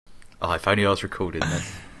Oh, if only I was recording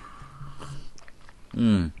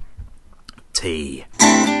then. Tea.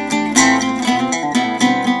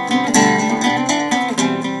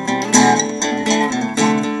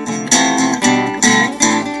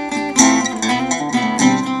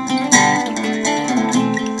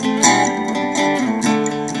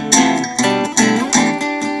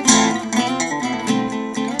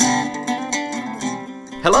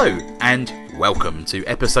 Hello, and welcome to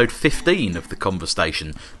episode 15 of The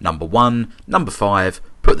Conversation. Number 1, number 5,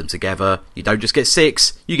 put them together. You don't just get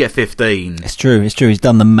 6, you get 15. It's true. He's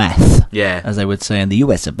done the math. Yeah. As they would say in the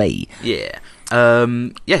US of A. Yeah.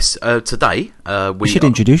 Yes, today... you should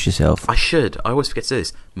introduce yourself. I should. I always forget to do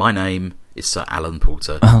this. My name is Sir Alan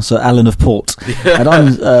Porter. Oh, Sir Alan of Port. And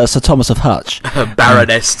I'm Sir Thomas of Hutch.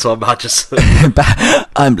 Baroness Tom Hutchison.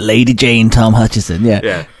 I'm Lady Jane Tom Hutchison,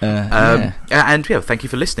 yeah. And thank you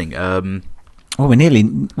for listening. Well,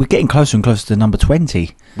 we're getting closer and closer to number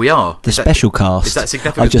 20. We are. The special cast. Is that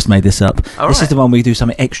significant? I've just made this up. All this right. is the one we do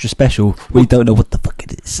something extra special. We don't know what the fuck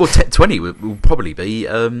it is. Well, 20 will probably be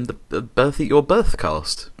your birth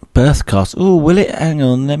cast. Birth cast. Oh, will it? Hang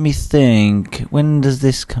on, let me think. When does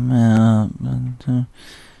this come out? Well,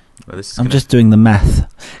 I'm just doing the math.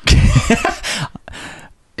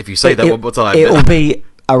 If you say that one more time, it will be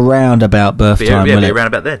around about birth time. Yeah, around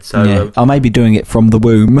about then. So I may be doing it from the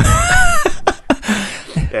womb.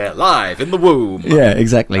 Yeah, live in the womb. Yeah,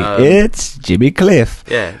 exactly. It's Jimmy Cliff.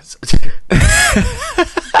 Yeah.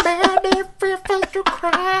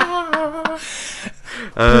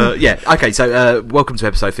 Okay, so welcome to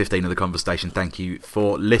episode 15 of The Conversation. Thank you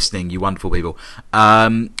for listening, you wonderful people.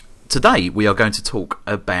 Today we are going to talk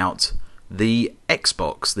about the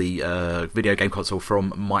Xbox, the video game console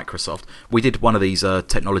from Microsoft. We did one of these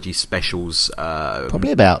technology specials.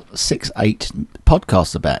 Probably about 6-8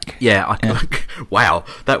 podcasts back. Yeah. Wow,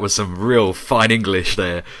 that was some real fine English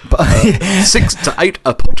there. 6 to 8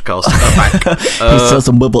 a podcast back. He says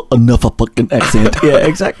with enough a fucking accent. Yeah,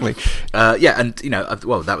 exactly. And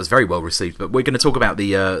that was very well received. But we're going to talk about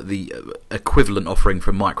the equivalent offering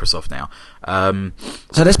from Microsoft now.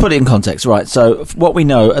 So let's put it in context, right? So what we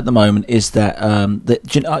know at the moment is that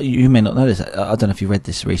you may not know this. I don't know if you read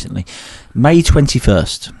this recently. May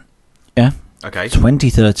 21st. Yeah. Okay.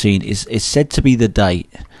 2013 is said to be the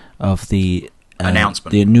date of the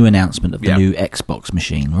announcement. The new announcement of the new Xbox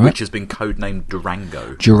machine, right? Which has been codenamed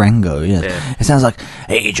Durango. Durango, yeah. It sounds like,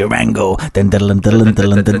 hey, Durango. Dun, dun, dun, dun,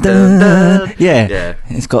 dun, dun, dun. Yeah.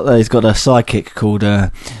 It's got a sidekick called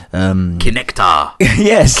Connector.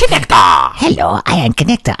 Yes. Connector. Hello, I am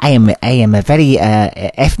Connector. I am a very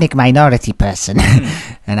ethnic minority person,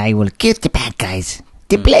 and I will kill the bad guys.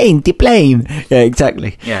 The plane. Yeah,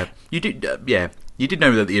 exactly. Yeah. You did. You did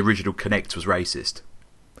know that the original Kinect was racist.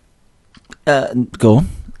 Go on.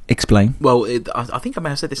 Explain. Well, I think I may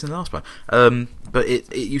have said this in the last one. But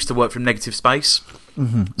it used to work from negative space.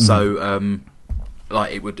 Mm-hmm, so,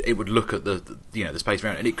 it would look at the space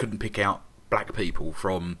around, and it couldn't pick out black people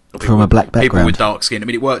from a black background. People with dark skin. I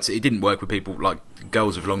mean, it didn't work with people like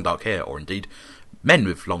girls with long dark hair, or indeed men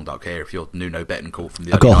with long dark hair. If you're Nuno Bettencourt from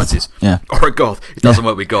the early 90s, or a goth, it doesn't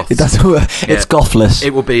work with goths. It doesn't work. It's gothless.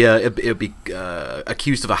 It will be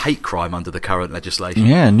accused of a hate crime under the current legislation.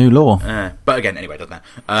 Yeah, new law. But again, anyway, doesn't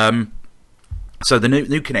that? So the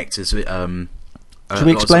new connectors. Should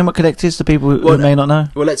we explain what Kinect is to people who may not know?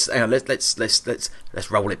 Well, let's roll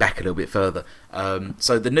it back a little bit further.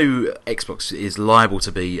 So the new Xbox is liable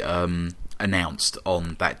to be announced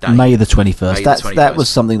on that day, May the 21st. That was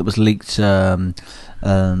something that was leaked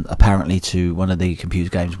apparently to one of the computer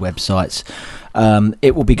games websites.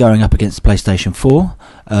 It will be going up against the PlayStation 4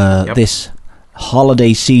 this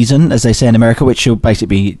holiday season, as they say in America, which will basically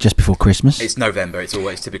be just before Christmas. It's November. It's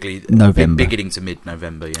always typically November, beginning to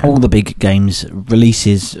mid-November. Yeah. All the big games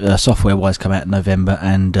releases, software-wise, come out in November,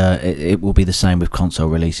 and it will be the same with console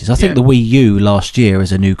releases. I think the Wii U last year,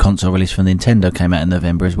 as a new console release from Nintendo, came out in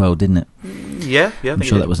November as well, didn't it? Yeah. I'm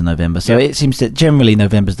sure that was in November. So it seems that generally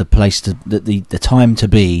November's the place the time to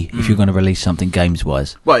be if you're going to release something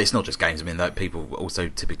games-wise. Well, it's not just games. I mean, that people also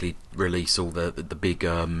typically release all the big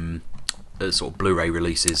sort of Blu-ray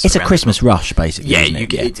releases. It's a Christmas rush, basically. Yeah, isn't it? you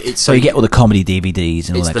get so you get all the comedy DVDs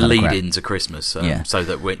and all that kind of crap. It's the lead into Christmas, so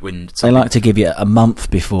that when they like to give you a month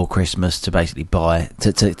before Christmas to basically buy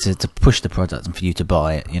to push the product and for you to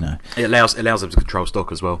buy it. It allows them to control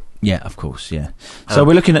stock as well. Yeah, of course. Yeah. So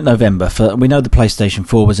we're looking at November. We know the PlayStation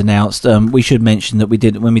 4 was announced. We should mention that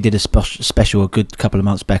when we did a special a good couple of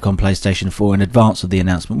months back on PlayStation 4 in advance of the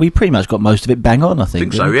announcement, we pretty much got most of it bang on. I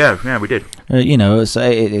think so. Yeah, we did. So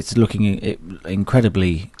it's looking.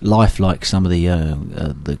 incredibly lifelike. Some of the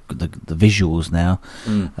visuals now,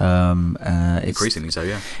 increasingly so.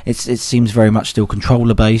 Yeah, it seems very much still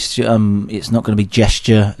controller based. It's not going to be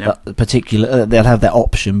gesture particular. They'll have that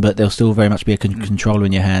option, but there'll still very much be a controller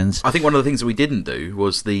in your hands. I think one of the things that we didn't do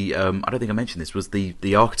was the. I don't think I mentioned this, was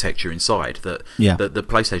the architecture inside. That the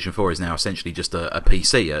PlayStation 4 is now essentially just a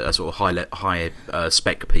PC, a sort of high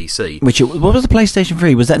spec PC. What was the PlayStation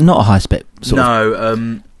 3? Was that not a high spec?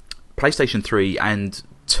 PlayStation 3 and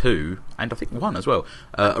 2, and I think 1 as well,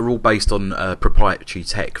 are all based on proprietary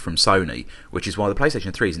tech from Sony, which is why the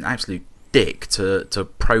PlayStation 3 is an absolute dick to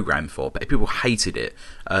program for. But people hated it.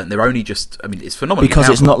 They're only just, I mean, it's phenomenal. Because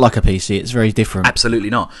it's not like a PC, it's very different. Absolutely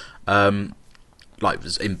not. By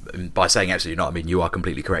saying absolutely not, I mean, you are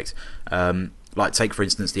completely correct. Take, for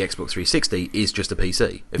instance, the Xbox 360 is just a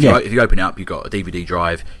PC. If you open it up, you've got a DVD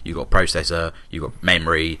drive, you've got processor, you've got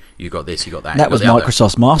memory, you've got this, you've got that. That was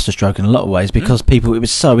Microsoft's masterstroke in a lot of ways, because it was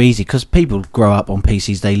so easy, because people grow up on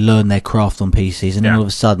PCs, they learn their craft on PCs, and then all of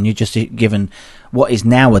a sudden you're just given what is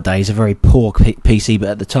nowadays a very poor PC, but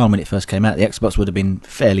at the time when it first came out, the Xbox would have been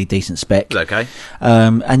fairly decent spec. Okay.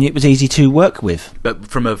 And it was easy to work with. But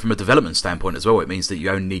from a development standpoint as well, it means that you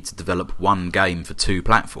only need to develop one game for two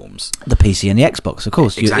platforms. The PC and the Xbox, of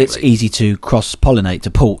course. Exactly. It's easy to cross-pollinate,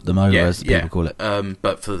 to port them over, as people call it.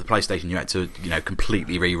 But for the PlayStation, you had to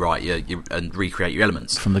completely rewrite and recreate your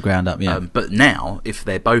elements. From the ground up, yeah. But now, if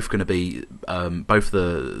they're both going to be, both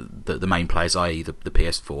the main players, i.e. the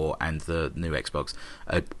PS4 and the new Xbox,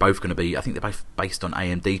 are both going to be, I think they're both based on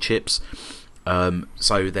AMD chips,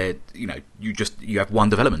 so they're you have one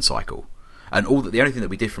development cycle, and the only thing that will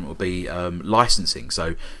be different will be licensing.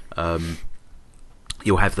 So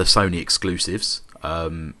you'll have the Sony exclusives,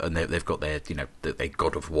 and they've got their their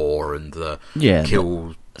God of War and the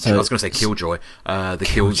Kill. So I was going to say Killjoy, the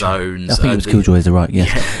Killzones. I think it was Killjoy is the right,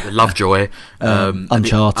 the Lovejoy,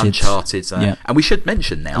 Uncharted, and we should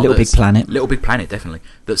mention now Little Big Planet, definitely.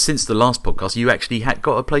 That since the last podcast, you actually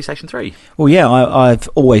got a PlayStation 3. Well, yeah, I've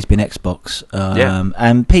always been Xbox,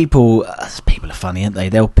 and people are funny, aren't they?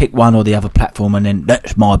 They'll pick one or the other platform, and then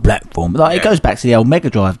that's my platform. It goes back to the old Mega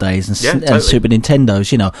Drive days and Super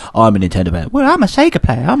Nintendos. I'm a Nintendo player. Well, I'm a Sega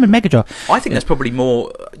player. I'm a Mega Drive. I think that's probably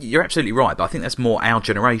more. You're absolutely right, but I think that's more our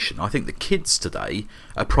generation. I think the kids today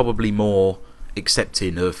are probably more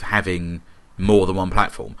accepting of having more than one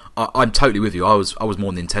platform. I'm totally with you. I was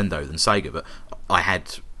more Nintendo than Sega, but I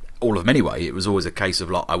had all of them anyway. It was always a case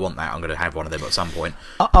of like, I want that, I'm going to have one of them at some point.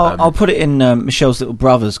 I'll put it in Michelle's little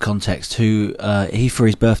brother's context, who he for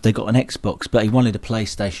his birthday got an Xbox, but he wanted a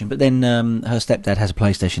PlayStation. But then her stepdad has a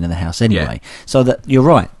PlayStation in the house anyway. So that you're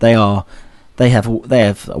right, they have a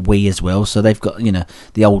Wii as well, so they've got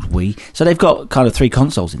the old Wii, so they've got kind of three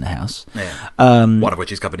consoles in the house. One of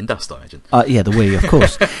which is covered in dust, I imagine. The Wii, of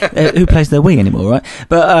course. Who plays their Wii anymore, right?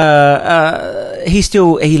 But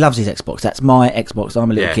he loves his Xbox. That's my Xbox.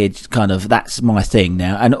 I'm a little kid, kind of. That's my thing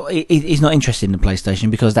now, and he's not interested in the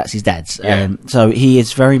PlayStation because that's his dad's. So he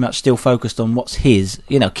is very much still focused on what's his.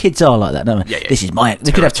 Kids are like that, don't they? This is my.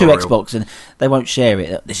 They could have two Xbox and they won't share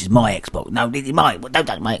it. This is my Xbox. No, this is mine. Don't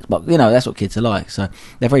touch my Xbox. That's what kids are like, so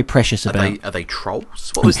they're very precious about. Are they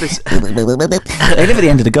trolls? What was this? They live at the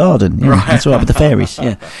end of the garden. Right. That's right, with the fairies.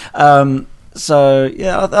 So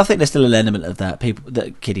I think there's still an element of that,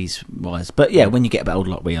 kiddies wise. But when you get about old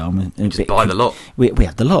like we are, just buy the lot. We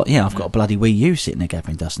have the lot. I've got a bloody Wii U sitting there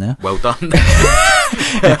gathering dust now. Well done.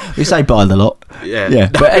 We say buy the lot. Yeah.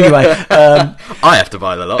 But anyway, I have to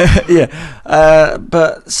buy the lot.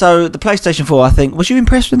 But so the PlayStation 4, I think, was you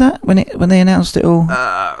impressed with that when they announced it all?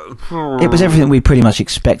 It was everything we pretty much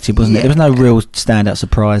expected, wasn't it? There was no real standout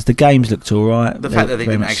surprise. The games looked all right. The fact that they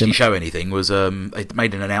didn't actually show anything was they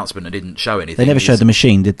made an announcement and didn't show anything. They never showed the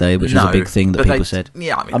machine, did they? Which was a big thing that people said.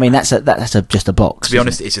 Yeah, I mean that's just a box. To be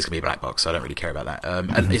honest, it's just gonna be a black box. So I don't really care about that.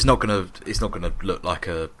 And it's not gonna look like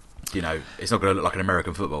a. It's not going to look like an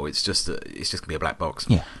American football. It's just going to be a black box.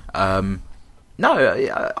 Yeah. No,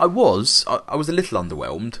 I was a little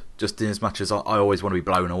underwhelmed, just in as much as I always want to be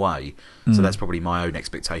blown away. So that's probably my own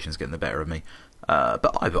expectations getting the better of me.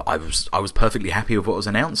 But I was perfectly happy with what was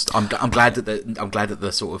announced. I'm glad that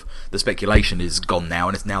the sort of the speculation is gone now,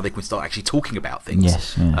 and it's now they can start actually talking about things.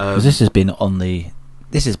 Yes, because this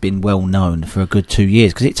has been well known for a good 2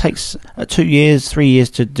 years, because it takes 2 years, 3 years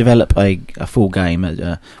to develop a full game,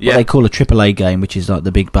 what they call a AAA game, which is like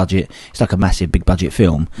the big budget. It's like a massive big budget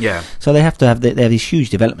film. Yeah. So they have to have these huge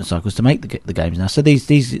development cycles to make the games now. So these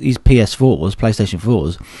PS4s, PlayStation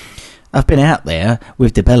 4s, have been out there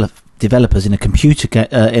with developers in a computer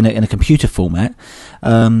in a computer format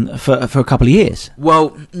for a couple of years.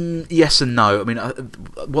 Well, yes and no. I mean,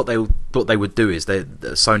 what they would do is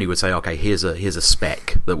Sony would say, okay, here's a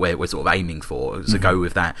spec that we're sort of aiming for, so go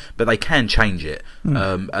with that. But they can change it,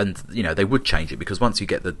 and they would change it, because once you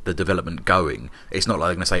get the development going, it's not like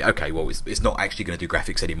they're going to say, okay, well, it's not actually going to do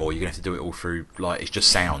graphics anymore. You're going to have to do it all through, like, it's just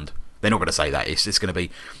sound. They're not going to say that. It's going to be,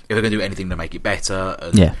 if they're going to do anything to make it better,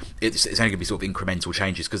 it's only going to be sort of incremental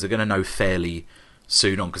changes, because they're going to know fairly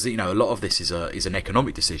soon on, because a lot of this is an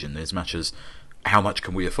economic decision as much as how much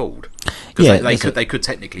can we afford. Because they could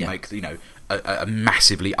technically make a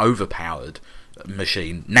massively overpowered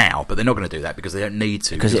machine now, but they're not going to do that because they don't need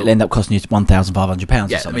to. Because it'll end up costing you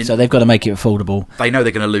 £1,500 or something. So they've got to make it affordable. They know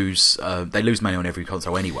they're going to lose. They lose money on every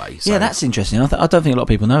console anyway. So. Yeah, that's interesting. I don't think a lot of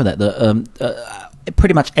people know that.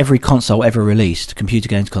 Pretty much every console ever released, computer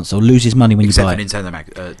games console, loses money when you buy it. Except for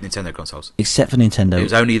Nintendo consoles. Except for Nintendo. It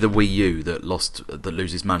was only the Wii U that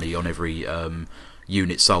loses money on every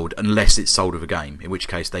unit sold, unless it's sold with a game, in which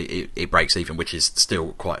case it breaks even, which is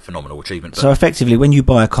still quite a phenomenal achievement. So effectively, when you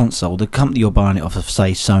buy a console, the company you're buying it off of,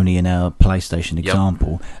 say Sony in our PlayStation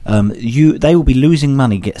example, they will be losing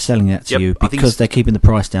money selling that to you because they're keeping the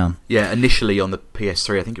price down. Yeah, initially on the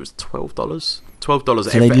PS3, I think it was $12. $12.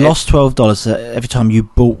 So they lost $12 every time you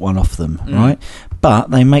bought one off them, right? But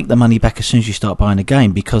they make the money back as soon as you start buying a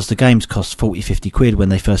game, because the games cost 40-50 quid when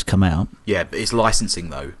they first come out. Yeah, but it's licensing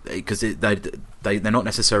though, because they're not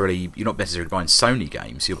necessarily, you're not necessarily buying Sony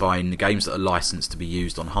games. You're buying games that are licensed to be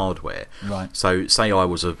used on hardware. Right. So, say I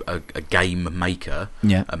was a game maker,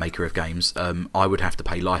 a maker of games, I would have to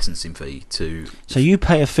pay licensing fee to. So you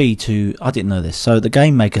pay a fee to. I didn't know this. So the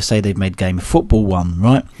game maker, say they've made game Football 1,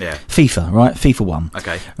 right? Yeah. FIFA, right? FIFA 1.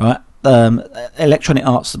 Okay. Right. Electronic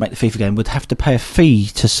Arts that make the FIFA game would have to pay a fee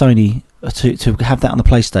to Sony to have that on the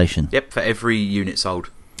PlayStation. Yep, for every unit sold.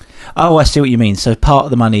 Oh, I see what you mean. So part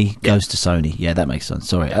of the money goes to Sony. Yeah, that makes sense.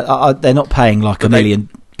 Sorry, they're not paying like £1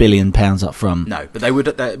 billion up front. No, but they would.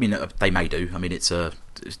 They may do. I mean, it's a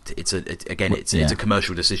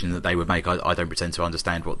commercial decision that they would make. I don't pretend to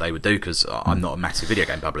understand what they would do, because I'm not a massive video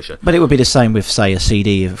game publisher. But it would be the same with, say, a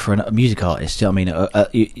CD for a music artist. I mean,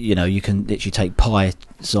 you can literally take pies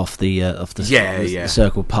off the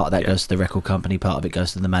circle. Part of that goes to the record company. Part of it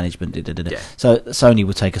goes to the management. So Sony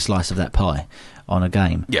would take a slice of that pie on a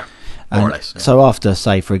game. Yeah. More or less. Yeah. So after,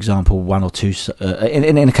 say, for example, one or two,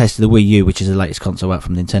 in the case of the Wii U, which is the latest console out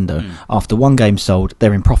from Nintendo, after one game sold,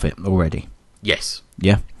 they're in profit already. Yes.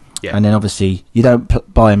 Yeah. Yeah. And then obviously you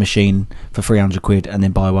don't buy a machine for 300 quid and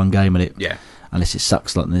then buy one game on it. Yeah. Unless it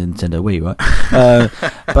sucks like the Nintendo Wii, right?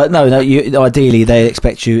 But no. Ideally, they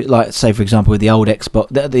expect you, like, say, for example, with the old Xbox,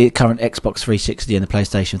 the current Xbox 360 and the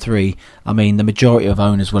PlayStation 3. I mean, the majority of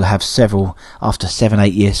owners will have several, after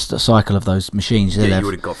 7-8 years cycle of those machines. Yeah, you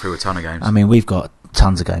would have got through a ton of games. I mean, we've got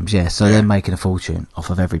tons of games, yeah. So they're making a fortune off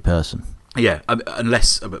of every person. Yeah,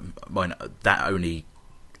 unless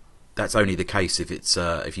that's only the case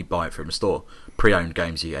if you buy it from a store. Pre-owned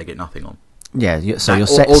games, you get nothing on. Yeah, so you're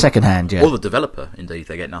second hand, yeah. Or the developer, indeed,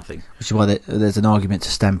 they get nothing. Which is why there's an argument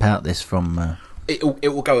to stamp out this from. It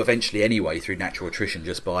will go eventually anyway through natural attrition,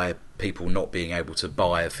 just by people not being able to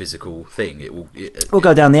buy a physical thing. We'll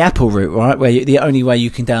go down the Apple route, right? Where the only way you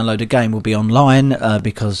can download a game will be online,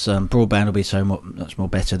 because broadband will be so much more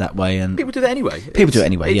better that way. And people do that anyway.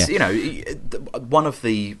 One of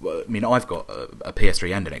the. I mean, I've got a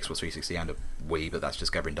PS3 and an Xbox 360 and a Wii, but that's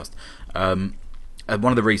just gathering dust. And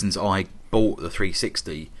one of the reasons I bought the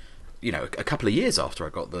 360, a couple of years after I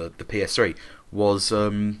got the PS3, was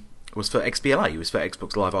for XBLA. It was for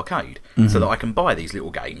Xbox Live Arcade, so that I can buy these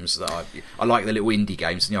little games that I like, the little indie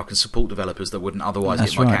games, and I can support developers that wouldn't otherwise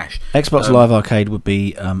get my cash. Xbox Live Arcade would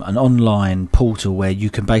be an online portal where you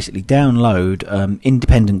can basically download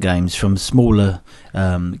independent games from smaller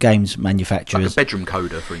games manufacturers, like a bedroom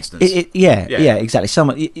coder, for instance. Yeah,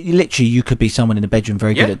 exactly. Literally, you could be someone in a bedroom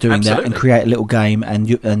very good at doing that, and create a little game, and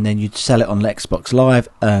then you'd sell it on Xbox Live.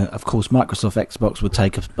 Of course, Microsoft Xbox would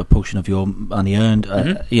take a portion of your money earned.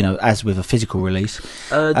 As with a physical release.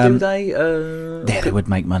 Do they? Yeah, they would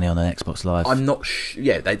make money on an Xbox Live. I'm not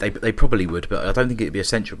they probably would, but I don't think it'd be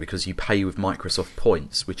essential, because you pay with Microsoft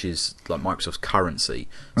points, which is like Microsoft's currency.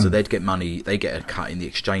 So they'd get money, they get a cut in the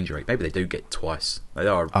exchange rate. Maybe they do get twice. They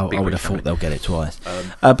are I would have thought they'll get it twice.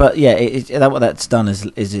 But yeah, what that's done is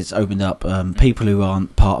it's opened up people who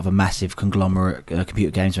aren't part of a massive conglomerate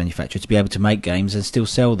computer games manufacturer to be able to make games and still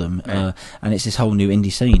sell them. And it's this whole new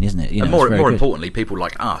indie scene, isn't it? And more importantly, people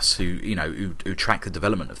like us who track the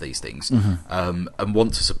development of these things, and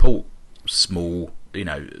want to support small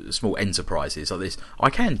small enterprises like this, I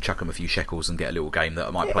can chuck them a few shekels and get a little game that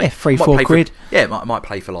I might play. 3-4 quid. I might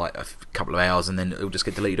play for like a couple of hours and then it'll just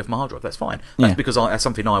get deleted off my hard drive. That's fine. That's because that's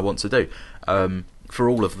something I want to do. For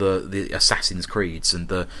all of the Assassin's Creeds and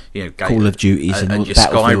the Call of Duties and your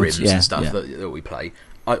Skyrims and stuff that we play,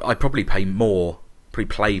 I probably play more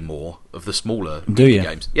of the smaller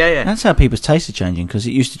games. Yeah. That's how people's tastes are changing, because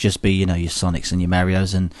it used to just be your Sonics and your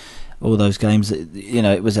Marios and all those games that,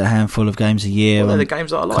 it was a handful of games a year. Well, they're the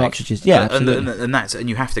games that I like. Cartridges, yeah, absolutely. And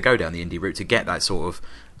you have to go down the indie route to get that sort of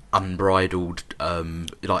unbridled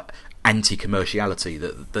like anti-commerciality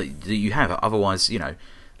that you have. Otherwise,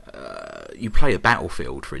 you play a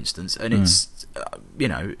Battlefield, for instance, and it's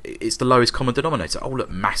it's the lowest common denominator. Oh, look,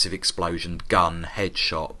 massive explosion, gun,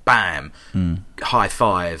 headshot, bam, high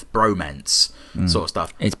five, bromance, sort of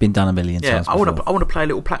stuff. It's been done a million times before. I want to play a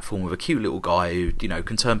little platform with a cute little guy who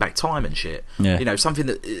can turn back time and shit. Yeah. Something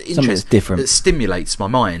that's different, that stimulates my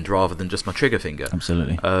mind rather than just my trigger finger.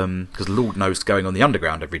 Absolutely. Because Lord knows, going on the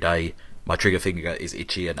underground every day, my trigger finger is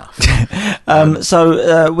itchy enough.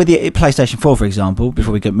 So with the PlayStation 4, for example,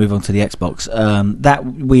 before we move on to the Xbox, that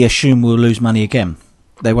we assume will lose money again.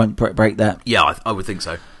 They won't break that. Yeah, I would think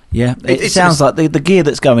so. Yeah, it sounds like the gear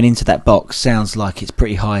that's going into that box sounds like it's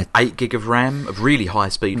pretty high. 8 gig of RAM, of really high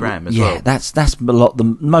speed RAM as well. Yeah, that's a lot.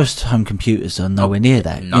 Most home computers are nowhere near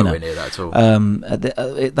that. Nowhere near that at all.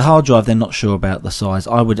 The hard drive, they're not sure about the size.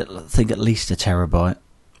 I would think at least a terabyte.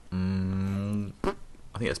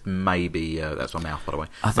 I think that's maybe that's my mouth, by the way.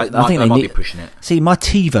 I think they might be pushing it. See, my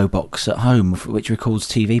TiVo box at home, which records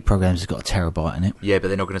TV programs, has got a terabyte in it. Yeah, but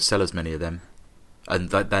they're not going to sell as many of them, and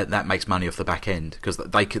that makes money off the back end, because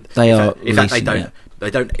they could. In fact,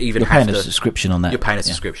 they don't even You're have paying a subscription on that. You're paying a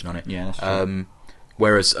subscription on it. Yeah, that's true.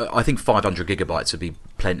 Whereas I think 500 gigabytes would be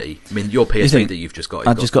plenty. I mean, your PS3 that you've just got.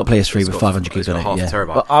 I've just got a PS3 with 500 gigs on it. Half a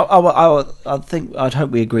terabyte. But I'd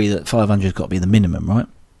hope we agree that 500's got to be the minimum, right?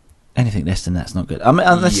 Anything less than that's not good. I mean,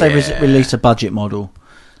 unless they release a budget model,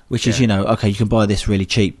 which is, okay, you can buy this really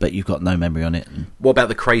cheap, but you've got no memory on it. What about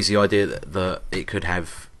the crazy idea that it could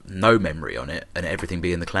have no memory on it and everything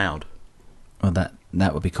be in the cloud? Well,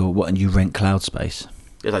 that would be cool. What, and you rent cloud space?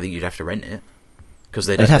 I don't think you'd have to rent it, because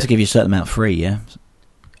they'd have to give you a certain amount free. Yeah.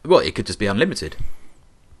 Well, it could just be unlimited.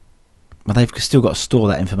 Well, they've still got to store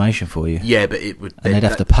that information for you. Yeah, but it would. And they'd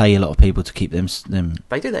have to pay a lot of people to keep them.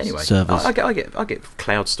 They do that anyway. Servers. I get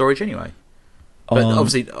cloud storage anyway. But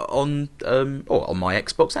obviously on my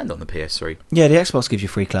Xbox and on the PS3. Yeah, the Xbox gives you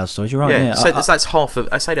free cloud storage. You're right. Yeah. So that's half a.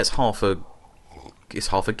 I say that's half a. It's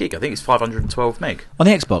half a gig. I think it's 512 meg on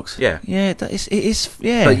the Xbox. Yeah, yeah, it is.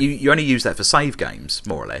 Yeah, but you only use that for save games,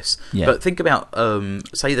 more or less. Yeah. But think about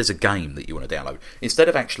say there's a game that you want to download, instead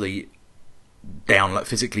of actually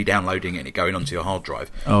physically downloading it and it going onto your hard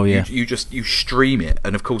drive. Oh yeah, you stream it,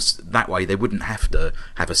 and of course that way they wouldn't have to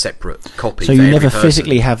have a separate copy. So you never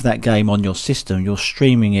physically have that game on your system. You're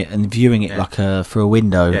streaming it and viewing it like through a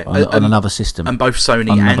window on another system. And both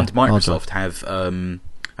Sony and Microsoft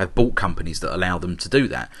have bought companies that allow them to do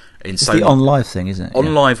that. It's the OnLive thing, isn't it?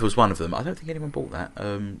 OnLive was one of them. I don't think anyone bought that.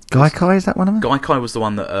 Gaikai, is that one of them? Gaikai was the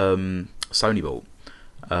one that Sony bought.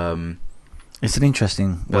 It's an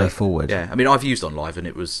interesting way forward. Yeah, I mean, I've used OnLive and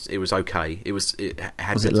it was okay. Was it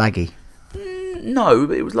laggy? No,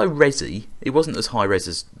 but it was low resi. It wasn't as high res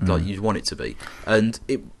as like you'd want it to be. And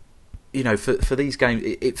it, for these games,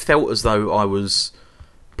 it felt as though I was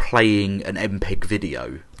playing an MPEG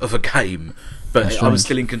video of a game, but I was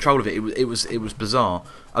still in control of it. It was bizarre.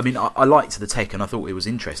 I mean, I liked the tech and I thought it was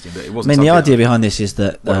interesting, but it wasn't. I mean, the idea behind this is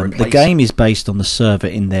that the game is based on the server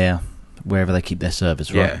in there, wherever they keep their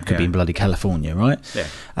servers, right? Could be in bloody California, right? Yeah.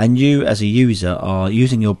 And you, as a user, are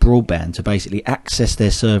using your broadband to basically access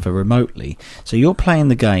their server remotely. So you're playing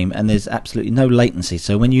the game, and there's absolutely no latency.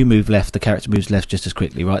 So when you move left, the character moves left just as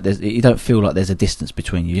quickly, right? You don't feel like there's a distance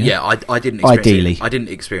between you. Yeah, I didn't. I didn't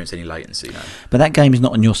experience any latency. No. But that game is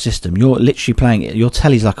not on your system. You're literally playing it. Your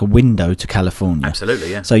telly's like a window to California.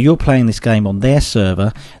 Absolutely, yeah. So you're playing this game on their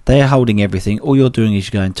server. They're holding everything. All you're doing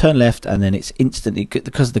is you're going turn left, and then it's instantly,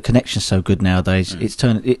 because the connection's so good nowadays. It's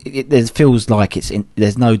it feels like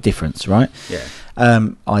there's no difference, right? Yeah.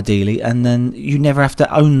 Ideally, and then you never have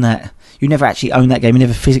to own that. You never actually own that game. You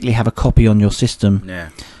never physically have a copy on your system. Yeah.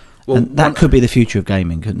 Well, and that could be the future of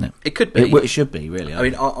gaming, couldn't it? It could be. It should be, really. I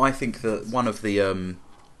mean, I think that one of the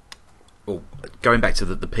well, going back to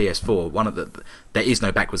the PS4, there is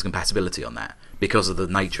no backwards compatibility on that because of the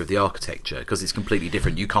nature of the architecture, because it's completely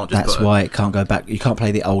different. You can't just. That's why it can't go back. You can't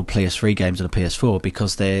play the old PS3 games on a PS4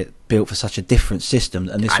 because they're built for such a different system,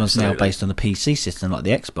 and this one's now based on a PC system like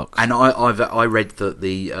the Xbox. And I read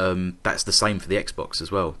that that's the same for the Xbox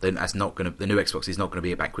as well. Then that's not going to, the new Xbox is not going to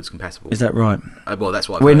be backwards compatible. Is that right? Well, that's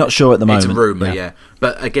what we're not sure at the moment. It's a rumor, yeah.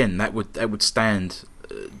 But again, that would stand.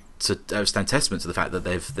 To stand testament to the fact that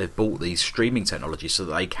they've bought these streaming technologies so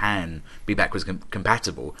that they can be backwards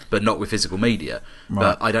compatible, but not with physical media. Right.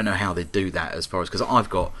 But I don't know how they do that as far as, because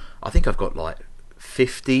I think I've got like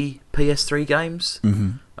 50 PS3 games,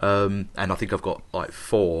 and I think I've got like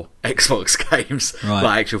 4 Xbox games,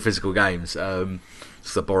 like actual physical games.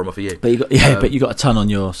 So I borrow them off of you. But you got a ton on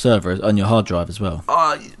your server, on your hard drive as well.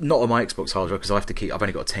 Not on my Xbox hard drive because I've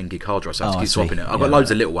only got a 10 gig hard drive, so I have to keep swapping it. I've got loads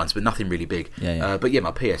of little ones, but nothing really big. But yeah, my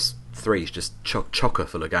PS3 is just chocker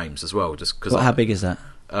full of games as well. Just because. How big is that?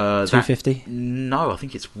 250? No, I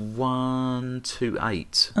think it's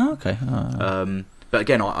 128. Oh, okay. But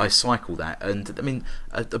again, I cycle that, and I mean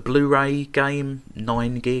a Blu-ray game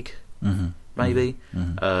 9 gig. Maybe.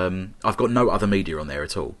 I've got no other media on there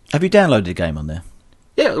at all. Have you downloaded a game on there?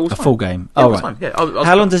 Yeah, all the time. A full game. Yeah, all the time. Yeah.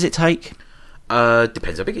 How long does it take?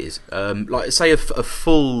 Depends how big it is. Like say a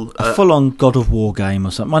full-on God of War game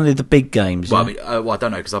or something. One of the big games. Well, I mean, I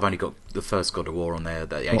don't know because I've only got the first God of War on there,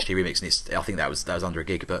 the HD remix, and I think that was under a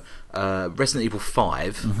gig. But Resident Evil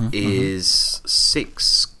 5 is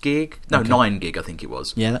 6 gig. No, 9 gig. I think it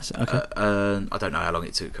was. Yeah, that's okay. I don't know how long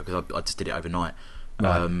it took because I just did it overnight.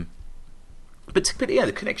 Right. But yeah,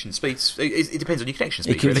 the connection speeds. It depends on your connection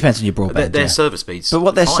speed. It depends on your broadband. Their server speeds. But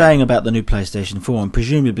what they're saying about the new PlayStation 4, and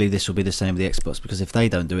presumably this will be the same with the Xbox, because if they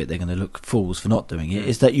don't do it, they're going to look fools for not doing it.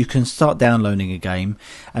 Is that you can start downloading a game,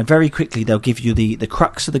 and very quickly they'll give you the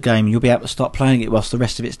crux of the game, and you'll be able to start playing it whilst the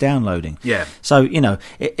rest of it's downloading. Yeah. So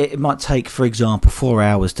it might take, for example, 4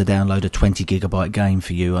 hours to download a 20 gigabyte game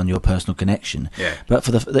for you on your personal connection. Yeah. But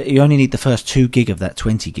for you only need the first 2 gig of that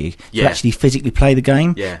 20 gig to actually physically play the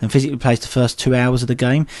game, and physically plays the first 2 hours of the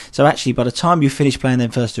game. So actually, by the time you finish playing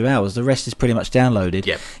them first 2 hours, the rest is pretty much downloaded.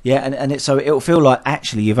 Yep. Yeah, and so it'll feel like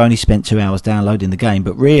actually you've only spent 2 hours downloading the game,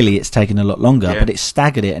 but really it's taken a lot longer. Yeah. But it's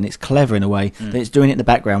staggered it, and it's clever in a way that it's doing it in the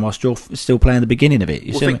background whilst you're still playing the beginning of it.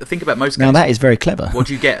 Think about most games. Now that is very clever. What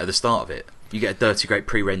do you get at the start of it? You get a dirty, great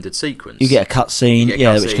pre-rendered sequence. You get a cutscene,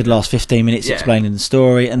 which could last 15 minutes explaining the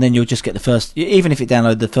story, and then you'll just get the first. Even if it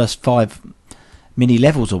downloaded the first 5 mini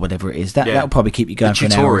levels or whatever it is, that'll probably keep you going for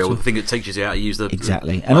an hour. The tutorial, the thing that teaches you how to use the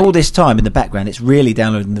exactly. And all this time in the background, it's really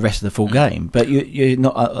downloading the rest of the full game, but you're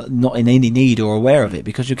not in any need or aware of it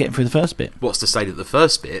because you're getting through the first bit. What's to say that the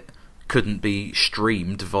first bit couldn't be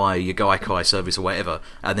streamed via your Gaikai service or whatever,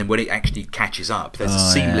 and then when it actually catches up, there's a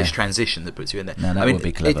seamless transition that puts you in there. No, that would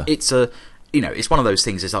be clever. It's one of those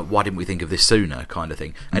things. It's like, why didn't we think of this sooner, kind of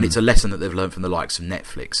thing. And it's a lesson that they've learned from the likes of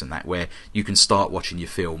Netflix and that, where you can start watching your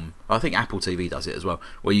film. I think Apple TV does it as well,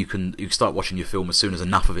 where you can start watching your film as soon as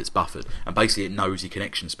enough of it's buffered, and basically it knows your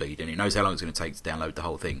connection speed and it knows how long it's going to take to download the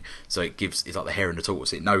whole thing. So it's like the hare and the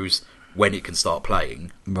tortoise. It knows when it can start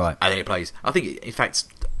playing, right? And then it plays. I think, in fact,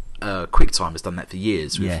 QuickTime has done that for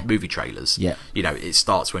years with movie trailers. Yeah, it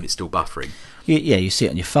starts when it's still buffering. You see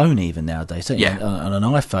it on your phone even nowadays. On an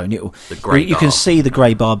iPhone, you bar. can see the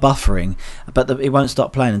grey bar buffering, but it won't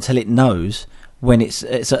start playing until it knows when it's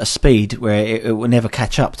at a speed where it will never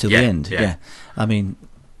catch up till the end. Yeah, I mean,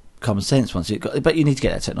 common sense but you need to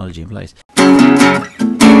get that technology in place.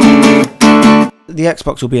 The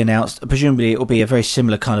Xbox will be announced. Presumably, it will be a very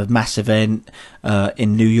similar kind of mass event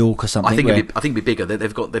in New York or something. I think it'll be bigger.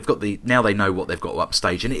 They've got the now they know what they've got to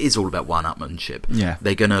upstage, and it is all about one-upmanship. Yeah,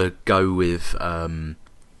 they're gonna go with.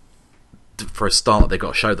 For a start, they've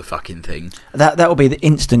got to show the fucking thing. That will be the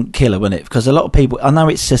instant killer, won't it? Because a lot of people, I know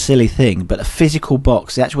it's a silly thing, but a physical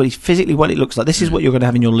box, actually physically what it looks like. This is what you're going to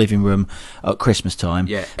have in your living room at Christmas time.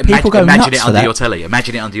 Yeah, people go imagine nuts it under for your telly.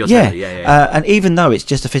 Imagine it under your telly. Yeah. And even though it's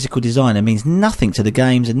just a physical design, it means nothing to the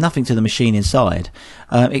games and nothing to the machine inside.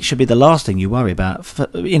 It should be the last thing you worry about.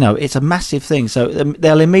 It's a massive thing. So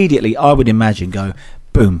they'll immediately, I would imagine, go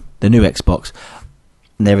boom, the new Xbox.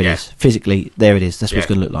 And there it is. Physically, there it is. That's what it's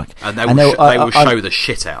going to look like. And they will show the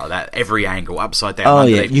shit out of that, every angle, upside down. Oh,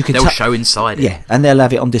 yeah. They'll show inside it. Yeah, and they'll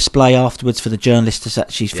have it on display afterwards for the journalists to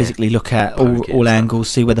actually physically look at all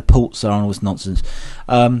angles, see where the ports are and all this nonsense.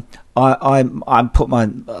 I put my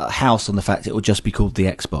house on the fact it will just be called the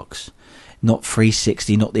Xbox. Not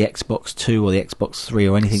 360, not the Xbox 2 or the Xbox 3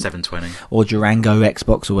 or anything. 720. Or Durango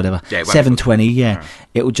Xbox or whatever. Yeah, 720,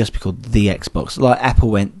 It will just be called the Xbox. Like Apple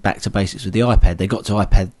went back to basics with the iPad. They got to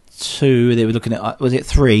iPad 2, they were looking at, was it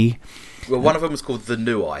 3? Well, one of them was called the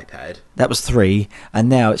new iPad. That was 3, and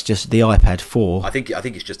now it's just the iPad 4. I think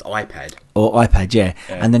it's just iPad. Or iPad, yeah.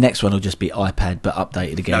 And the next one will just be iPad, but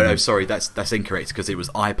updated again. No, sorry, that's incorrect, because it was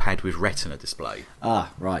iPad with Retina display.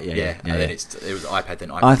 Ah, right, yeah. And then it was iPad, then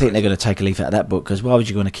iPad. I think they're going to take a leaf out of that book, because why would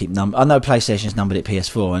you want to keep I know PlayStation's numbered at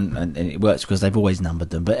PS4, and it works because they've always numbered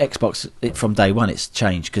them, but Xbox, from day one, it's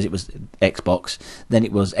changed, because it was Xbox, then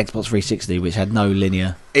it was Xbox 360, which had no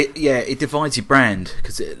linear... It divides your brand,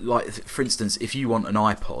 because, like, for instance, if you want an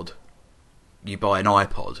iPod... You buy an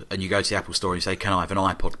iPod and you go to the Apple store and you say, "Can I have an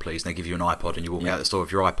iPod, please?" And they give you an iPod, and you walk out the store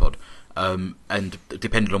with your iPod. And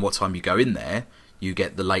depending on what time you go in there, you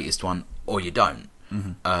get the latest one or you don't.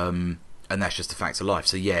 And that's just a fact of life.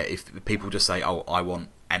 So yeah, if people just say, "Oh, I want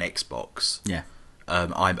an Xbox,"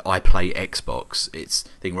 I play Xbox. It's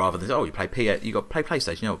thing rather than you play you got play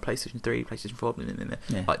PlayStation, PlayStation 3, PlayStation 4.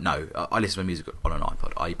 Like no, I listen to music on an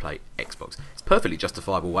iPod. I play Xbox. It's a perfectly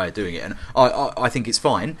justifiable way of doing it, and I think it's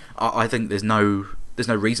fine. I think there's no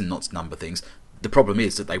reason not to number things. The problem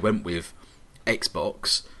is that they went with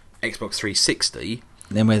Xbox 360.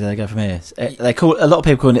 Then where do they go from here? They call a lot of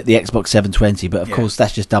people calling it the Xbox 720, but of course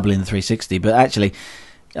that's just doubling the 360. But actually.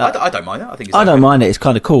 I don't mind that. I think it's don't mind it. It's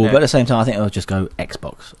kind of cool, but at the same time, I think I'll just go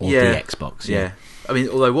Xbox or the Xbox. Yeah. I mean,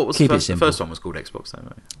 although what was the first one was called Xbox, though.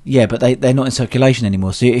 Right? Yeah, but they're not in circulation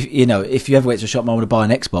anymore. So if you ever went to a shop and I want to buy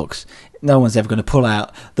an Xbox, no one's ever going to pull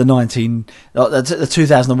out the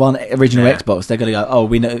 2001 original Xbox. They're going to go, "Oh,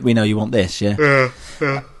 we know you want this, yeah."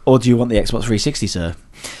 Or do you want the Xbox 360, sir?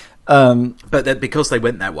 But because they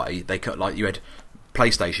went that way, they cut like you had.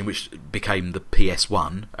 PlayStation, which became the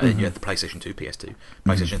PS1, and then you had the PlayStation 2, PS2,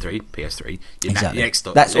 PlayStation 3, PS3. Exactly.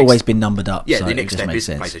 That's always been numbered up. Yeah, so the next step is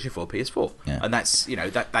sense. PlayStation 4, PS4, and that's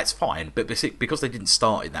that's fine. But because they didn't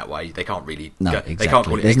start in that way, they can't really. Exactly. They can't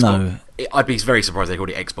call it Xbox. I'd be very surprised if they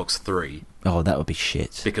called it Xbox 3. Oh, that would be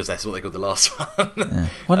shit. Because that's what they called the last one.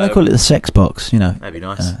 Why don't they call it the sex box? That'd be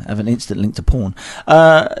nice. Have an instant link to porn.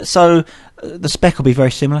 So the spec will be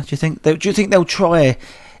very similar. Do you think? Do you think they'll try?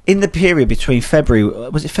 In the period between February,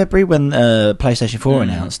 was it February when PlayStation 4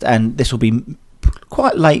 announced, and this will be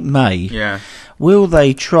quite late May? Yeah. Will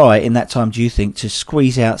they try in that time, do you think, to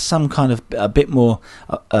squeeze out some kind of a bit more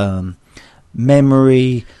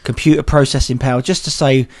memory, computer processing power, just as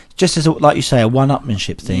like you say, a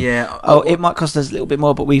one-upmanship thing? Yeah. It might cost us a little bit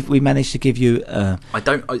more, but we managed to give you. I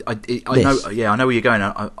know. Yeah, I know where you're going.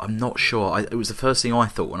 I'm not sure. It was the first thing I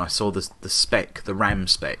thought when I saw the spec, the RAM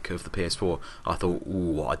spec of the PS4. I thought,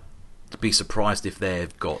 ooh, I'd be surprised if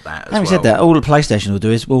they've got that. Having said that, all the PlayStation will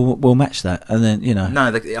do is we'll match that, and then No,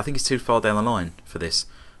 I think it's too far down the line for this.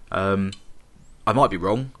 I might be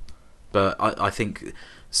wrong, but I think.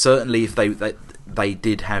 Certainly, if they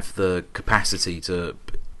did have the capacity to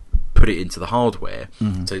put it into the hardware,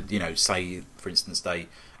 to say for instance they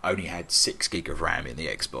only had 6 gig of RAM in the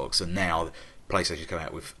Xbox, and now PlayStation's come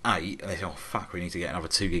out with 8, and they say, "Oh fuck, we need to get another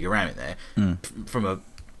 2 gig of RAM in there." From a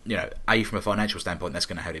from a financial standpoint, that's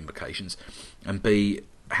going to have implications, and B,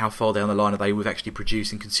 how far down the line are they with actually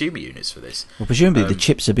producing consumer units for this? Well, presumably the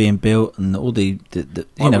chips are being built, and all the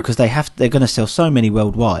because they're going to sell so many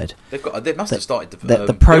worldwide. They must have started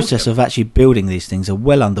the process of actually building these things are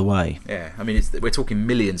well underway. Yeah, I mean we're talking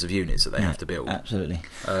millions of units that they have to build. Absolutely.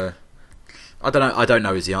 I don't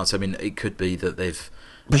know is the answer. I mean, it could be that they've.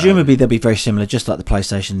 Presumably they'll be very similar, just like the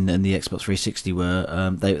PlayStation and the Xbox 360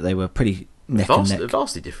 were. They were pretty neck and neck.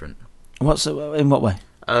 Vastly different. In what way?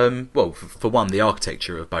 Well, for one, the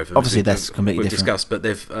architecture of both of them. Obviously, that's completely different. Discussed, but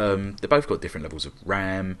they've both got different levels of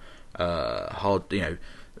RAM, hard drives.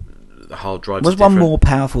 Was one more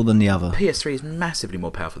powerful than the other? PS3 is massively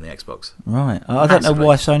more powerful than the Xbox. Right. I don't know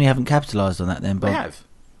why Sony haven't capitalised on that then. But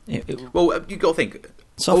they have. Well, you've got to think.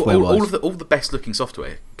 Software-wise, all the best looking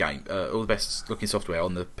software all the best looking software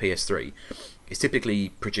on the PS3 is typically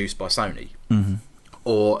produced by Sony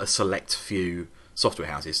or a select few software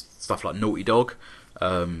houses, stuff like Naughty Dog.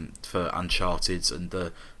 For Uncharted and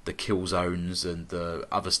the kill zones and the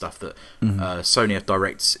other stuff that Sony have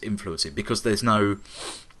direct influence in, because there's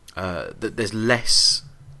there's less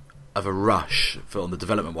of a rush on the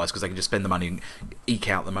development wise, because they can just spend the money and eke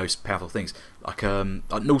out the most powerful things. Like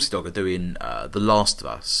Naughty Dog are doing The Last of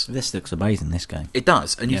Us. This looks amazing, this game. It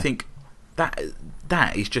does, and you think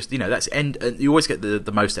that is just that's end. You always get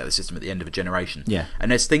the most out of the system at the end of a generation. Yeah, and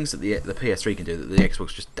there's things that the PS3 can do that the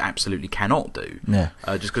Xbox just absolutely cannot do. Yeah,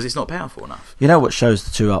 just because it's not powerful enough. You know what shows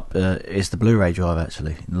the two up is the Blu-ray drive,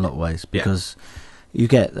 actually, in a lot of ways, because You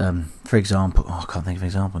get, for example, I can't think of an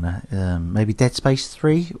example now. Maybe Dead Space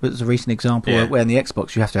 3 was a recent example where on the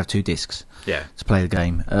Xbox you have to have 2 discs to play the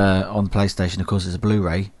game. On the PlayStation, of course, it's a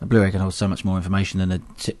Blu-ray. A Blu-ray can hold so much more information than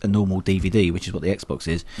a normal DVD, which is what the Xbox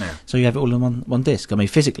is. Yeah. So you have it all in one disc. I mean,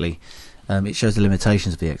 physically, it shows the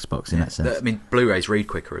limitations of the Xbox in that sense. I mean, Blu-rays read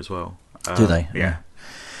quicker as well. Do they? Yeah.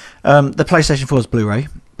 The PlayStation 4 is Blu-ray,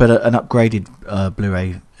 but an upgraded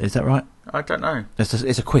Blu-ray, is that right? I don't know.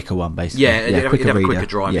 It's a quicker one, basically. Yeah, it'd have a quicker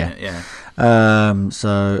drive in it,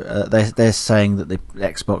 So they're saying that the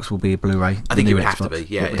Xbox will be a Blu-ray. I think it would have to be,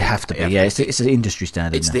 yeah. It would have to be, yeah. It's an industry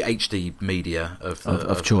standard. It's the HD media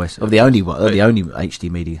of choice. Of the only one, the only HD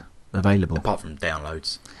media available. Apart from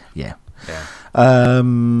downloads. Yeah. Yeah.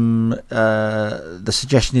 The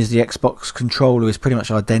suggestion is the Xbox controller is pretty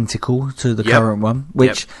much identical to the current one,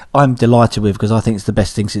 which I'm delighted with because I think it's the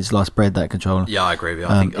best thing since sliced bread. That controller. Yeah, I agree with you.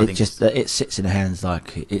 I think it sits in the hands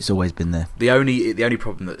like it's always been there. The only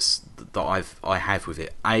problem that I have with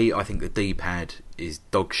it, I think the D-pad is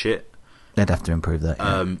dog shit. They'd have to improve that.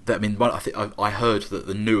 Yeah. I heard that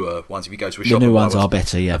the newer ones, if you go to a shop, the new ones are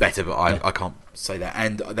better. Yeah, are better, but I can't say that.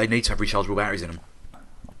 And they need to have rechargeable batteries in them.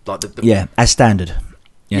 Like as standard.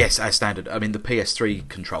 Yeah. Yes, as standard. I mean, the PS3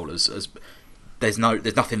 controllers, there's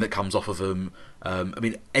nothing that comes off of them. I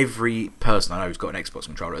mean, every person I know who's got an Xbox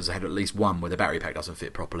controller has had at least one where the battery pack doesn't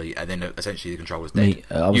fit properly, and then essentially the controller's dead.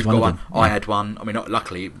 You've got one. I had one. I mean,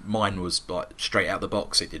 luckily mine was like straight out the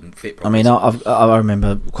box; it didn't fit properly. I mean, I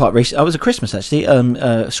remember quite recently. I was at Christmas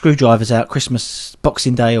actually. Screwdrivers out Christmas,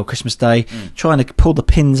 Boxing Day or Christmas Day, trying to pull the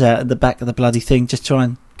pins out of the back of the bloody thing, just try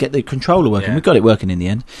and get the controller working. Yeah. We got it working in the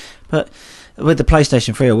end, but with the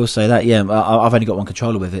PlayStation 3, I will say that, I've only got one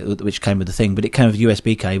controller with it, which came with the thing, but it came with a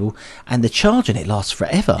USB cable, and the charge in it lasts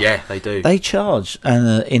forever. Yeah, they do. They charge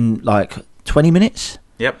in like 20 minutes.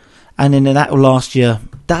 Yep. And then that will last you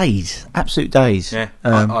days, absolute days. Yeah,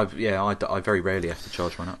 I very rarely have to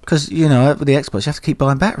charge one up. Because, with the Xbox, you have to keep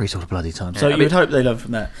buying batteries all the bloody time. So you would hope they learn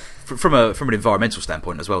from that. From an environmental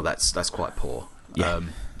standpoint as well, that's quite poor. Yeah.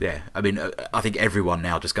 I mean, I think everyone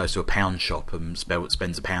now just goes to a pound shop and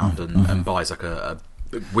spends a pound and buys like a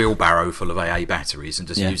wheelbarrow full of AA batteries and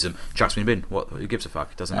just use them, chucks them in the bin. Who gives a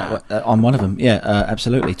fuck? It doesn't matter. I'm one of them,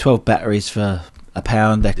 absolutely. 12 batteries for a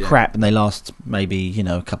pound. They're crap and they last maybe,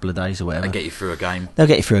 a couple of days or whatever. They get you through a game. They'll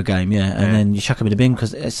get you through a game, and then you chuck them in the bin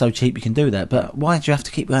because it's so cheap you can do that. But why do you have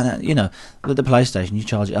to keep going out? With the PlayStation, you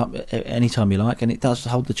charge it up any time you like and it does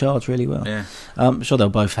hold the charge really well. Yeah. I'm sure they'll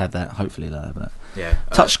both have that, hopefully they'll have that. Yeah.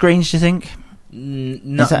 Touch screens, do you think?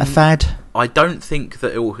 No, is that a fad? I don't think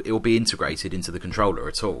that it'll be integrated into the controller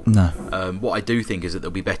at all. No. What I do think is that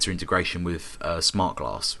there'll be better integration with Smart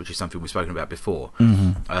Glass, which is something we've spoken about before,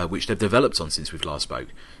 which they've developed on since we've last spoke.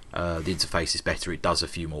 The interface is better. It does a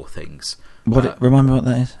few more things. Remind me what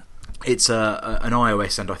that is. It's an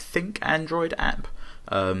iOS and I think Android app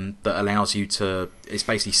that allows you to. It's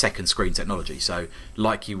basically second screen technology. So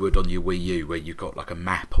like you would on your Wii U, where you've got like a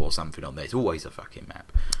map or something on there. It's always a fucking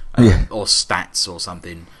map. Or stats or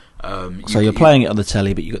something. So you're playing it on the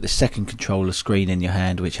telly, but you've got this second controller screen in your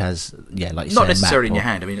hand, which has, like you say, not necessarily in your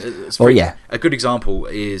hand. I mean, a good example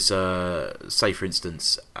is, say, for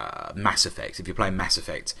instance, Mass Effect. If you're playing Mass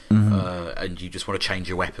Effect and you just want to change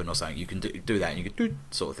your weapon or something, you can do that, and you can do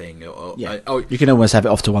sort of thing. You can almost have it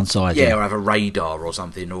off to one side. or have a radar or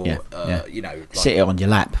something, or sit it on your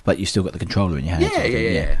lap, but you still got the controller in your hand.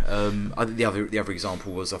 I think the other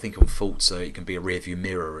example was, I think on Forza, it can be a rear view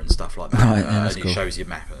mirror and stuff like that, and it shows you a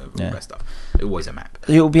map. All that stuff. Always a map.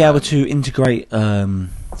 You'll be able to integrate,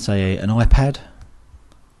 say, an iPad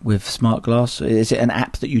with Smart Glass. Is it an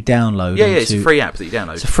app that you download? Yeah, it's a free app that you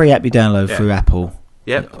download. It's a free app you download through Apple.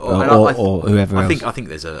 Yep, or whoever else. I think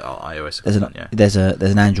there's an iOS. There's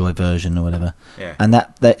an Android version or whatever. Yeah. And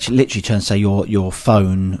that literally turns, say, your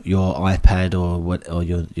phone, your iPad, or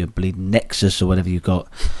your bleeding Nexus or whatever you've got,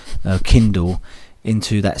 Kindle,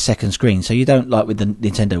 into that second screen. So you don't, like with the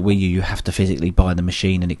Nintendo Wii U, you have to physically buy the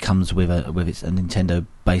machine and it comes with a Nintendo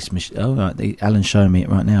based machine. Oh right, Alan's showing me it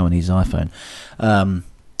right now on his iPhone.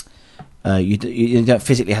 You don't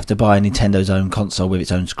physically have to buy a Nintendo's own console with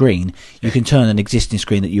its own screen. You can turn an existing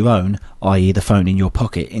screen that you own, i.e. the phone in your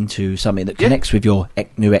pocket, into something that connects with your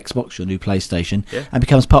new Xbox, your new PlayStation, and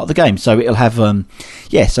becomes part of the game. So it'll have,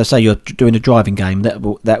 so say you're doing a driving game, that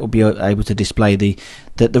will be able to display the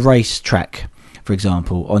race track, for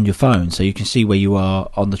example, on your phone, so you can see where you are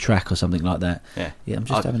on the track or something like that. I'm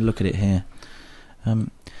just having a look at it here.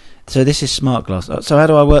 So this is Smart Glass. So how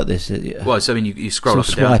do I work this? Well, so I mean, you scroll up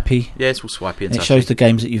and swipey. down. Yeah, it's all swipey. And it shows the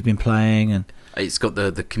games that you've been playing, and it's got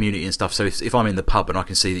the community and stuff. So if I'm in the pub and I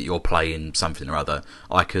can see that you're playing something or other,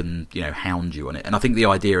 I can hound you on it. And I think the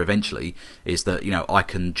idea eventually is that I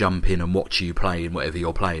can jump in and watch you playing whatever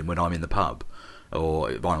you're playing when I'm in the pub, or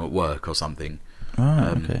if I'm at work or something.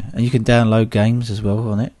 Oh, okay. And you can download games as well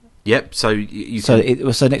on it. Yep. So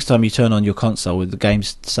so next time you turn on your console with the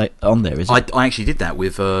games on there, is it? I actually did that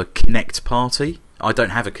with Kinect Party. I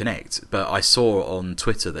don't have a Kinect, but I saw on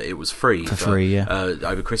Twitter that it was free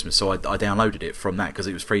over Christmas. So I downloaded it from that because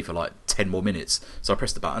it was free for like 10 more minutes. So I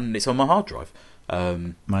pressed the button and it's on my hard drive,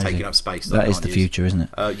 taking up space. That is the future, isn't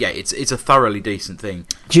it? Yeah, it's a thoroughly decent thing.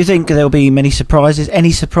 Do you think there'll be many surprises?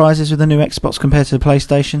 Any surprises with the new Xbox compared to the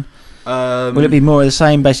PlayStation? Will it be more of the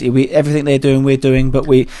same? Basically, everything they're doing, we're doing, but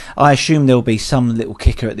I assume there'll be some little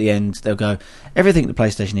kicker at the end. They'll go, everything the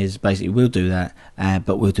PlayStation is, basically, we'll do that,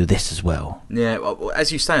 but we'll do this as well. Yeah, well,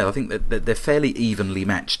 as you say, I think that they're fairly evenly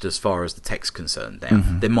matched as far as the tech's concerned. Now,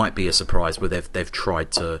 there might be a surprise where they've tried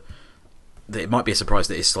to. It might be a surprise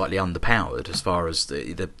that it's slightly underpowered as far as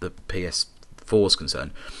the PS4 is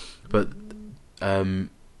concerned, but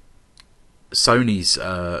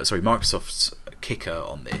Microsoft's kicker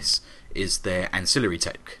on this is their ancillary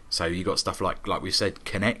tech. So you got stuff like we said,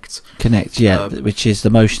 Kinect, which is the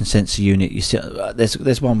motion sensor unit. You sit,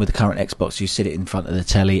 there's one with the current Xbox. You sit it in front of the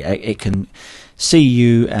telly. It can see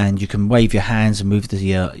you, and you can wave your hands and move the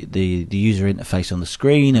user interface on the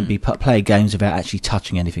screen and play games without actually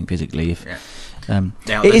touching anything physically.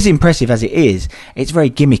 It is impressive as it is. It's very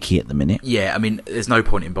gimmicky at the minute. Yeah, I mean, there's no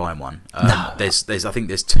point in buying one. No. I think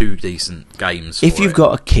there's 2 decent games. If you've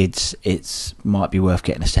got kids, it might be worth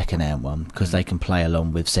getting a second-hand one because they can play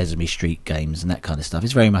along with Sesame Street games and that kind of stuff.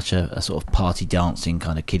 It's very much a sort of party dancing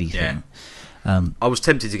kind of kiddie thing. I was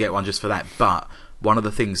tempted to get one just for that, but one of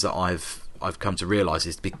the things that I've come to realise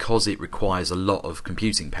is because it requires a lot of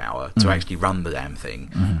computing power to actually run the damn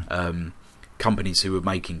thing. Companies who were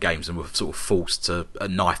making games and were sort of forced to,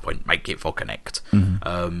 at knife point, make it for Kinect,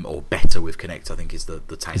 or better with Kinect, I think is the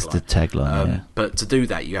tagline. It's the tagline, But to do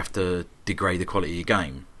that, you have to degrade the quality of your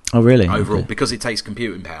game. Oh, really? Overall, because it takes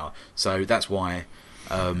computing power. So that's why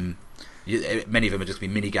many of them are just be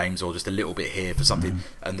mini games or just a little bit here for something,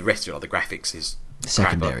 and the rest of it, like the graphics, is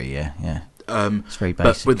secondary. Crapper. It's very basic.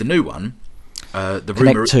 But with the new one, the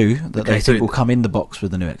Kinect 2 that they think will come in the box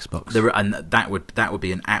with the new Xbox, and that would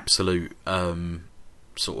be an absolute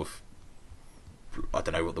sort of I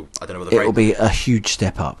don't know what the it will be a huge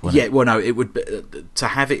step up. Yeah, well, no, it would be, to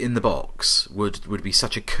have it in the box would be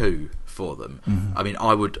such a coup for them. I mean,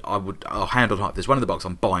 I'll hand on heart. If there's one in the box,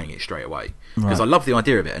 I'm buying it straight away because I love the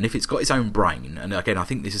idea of it. And if it's got its own brain, and again, I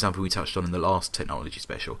think this is something we touched on in the last technology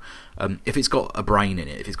special. If it's got a brain in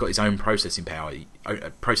it, if it's got its own processing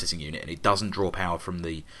unit, and it doesn't draw power from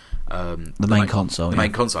the main console,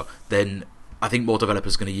 then I think more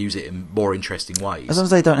developers are going to use it in more interesting ways. As long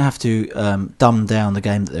as they don't have to dumb down the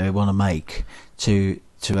game that they want to make to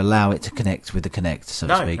allow it to connect with the Kinect, so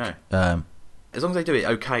to speak. No. As long as they do it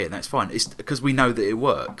okay, and that's fine. It's because we know that it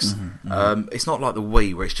works. It's not like the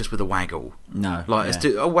Wii where it's just with a waggle. No,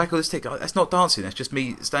 waggle the stick. That's not dancing. That's just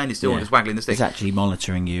me standing still and just waggling the stick. It's actually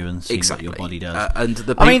monitoring you and seeing what your body does. I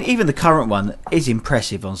mean, even the current one is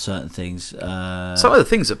impressive on certain things. Some of the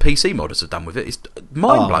things that PC modders have done with it is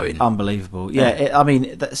mind blowing. Unbelievable. Yeah, I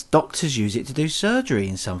mean, doctors use it to do surgery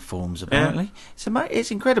in some forms. Apparently,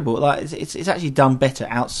 it's incredible. Like it's actually done better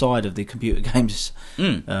outside of the computer games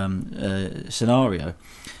scenario,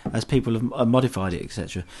 as people have modified it,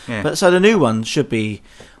 etc. But so the new one should be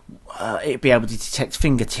it'd be able to detect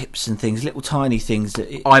fingertips and things, little tiny things.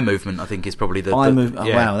 Eye movement, I think, is probably the eye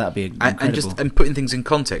movement. Wow, that'd be incredible. And putting things in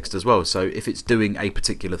context as well. So if it's doing a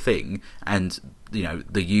particular thing, and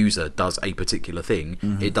the user does a particular thing,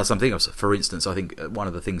 it does something else. For instance, I think one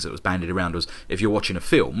of the things that was bandied around was if you're watching a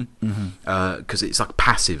film, because it's like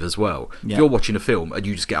passive as well. If you're watching a film and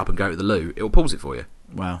you just get up and go to the loo, it will pause it for you.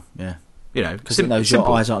 Wow, yeah. Because it knows your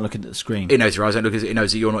eyes aren't looking at the screen. It knows your eyes aren't looking at it. It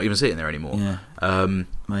knows that you're not even sitting there anymore. Yeah.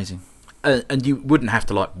 Amazing. And you wouldn't have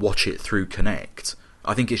to watch it through Kinect.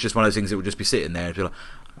 I think it's just one of those things that would just be sitting there and be like,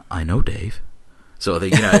 I know, Dave. Sort of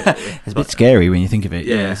thing, It's a bit scary when you think of it.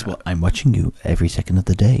 Yeah. It's what I'm watching you every second of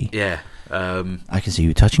the day. Yeah. I can see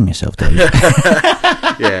you touching yourself, Dave.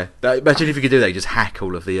 Yeah. Imagine if you could do that. You just hack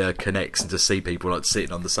all of the Kinects and just see people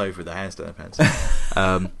sitting on the sofa with their hands down their pants.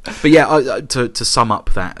 But yeah, to sum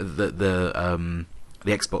up that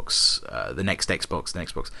the Xbox, the next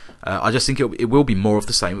Xbox. I just think it will be more of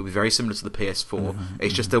the same. It will be very similar to the PS4.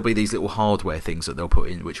 It's just there'll be these little hardware things that they'll put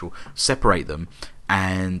in which will separate them,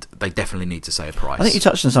 and they definitely need to say a price. I think you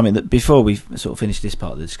touched on something that before we sort of finished this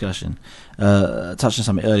part of the discussion, touched on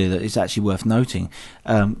something earlier that is actually worth noting,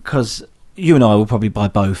 because you and I will probably buy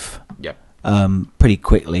both. Yep. Pretty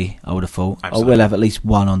quickly, I would have thought. Absolutely. We'll have at least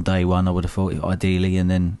one on day one, I would have thought, ideally, and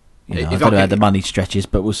then I don't know how the money stretches,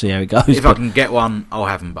 but we'll see how it goes. If I can get one, I'll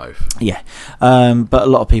have them both. Yeah, but a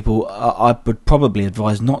lot of people, I would probably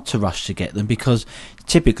advise not to rush to get them, because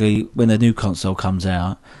typically when a new console comes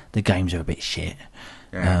out, the games are a bit shit.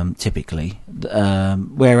 Yeah. Typically,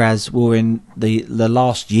 whereas we're in the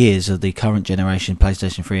last years of the current generation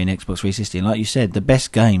PlayStation 3 and Xbox 360, and like you said, the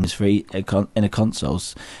best games for in a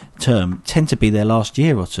console's term tend to be their last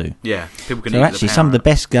year or two. Yeah, people can. So actually, some of the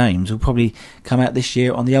best games will probably come out this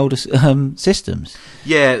year on the older systems.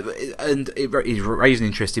 Yeah, and it raises an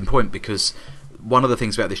interesting point, because one of the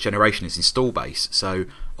things about this generation is install base. So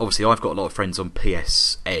obviously, I've got a lot of friends on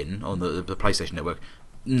PSN, on the PlayStation Network.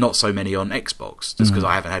 Not so many on Xbox, just because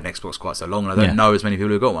I haven't had an Xbox quite so long, and I don't know as many people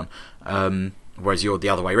who've got one. Whereas you're the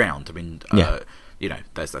other way around. I mean,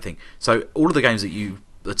 that's the thing. So all of the games that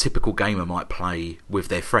a typical gamer might play with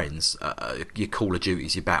their friends, your Call of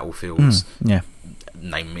Duties, your Battlefields.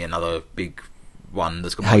 Name me another big one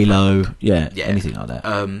that's got Halo. Anything like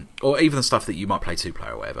that. Or even the stuff that you might play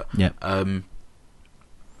 2-player or whatever. Yeah.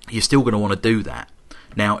 You're still going to want to do that.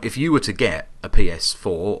 Now, if you were to get a PS4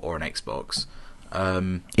 or an Xbox.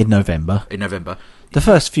 In November. The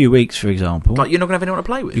first few weeks, for example. Like, you're not going to have anyone to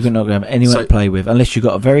play with. You're not going to have anyone to play with, unless you've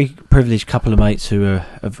got a very privileged couple of mates who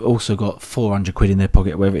have also got £400 in their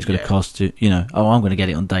pocket, whatever it's going to cost to, I'm going to get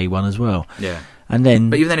it on day one as well. Yeah. And then...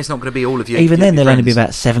 But even then, it's not going to be all of you. Even then, there'll only be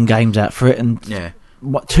about 7 games out for it, and... Yeah.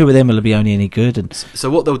 2 of them will be only any good. And so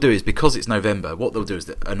what they'll do is, because it's November, what they'll do is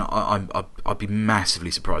that, and I'd be massively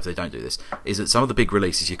surprised if they don't do this, is that some of the big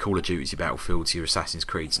releases, your Call of Duties, your Battlefields, your Assassin's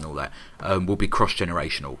Creeds and all that, will be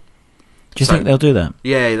cross-generational. Do you think they'll do that?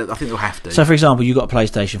 Yeah, I think they'll have to. So, for example, you've got a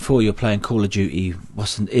PlayStation 4, you're playing Call of Duty,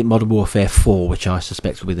 Modern Warfare 4, which I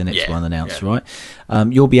suspect will be the next one announced, right?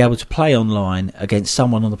 You'll be able to play online against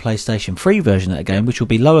someone on the PlayStation 3 version of that game, which will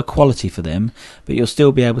be lower quality for them, but you'll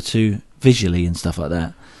still be able to, visually and stuff like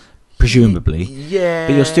that, presumably. Yeah.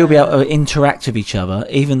 But you'll still be able to interact with each other,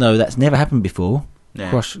 even though that's never happened before.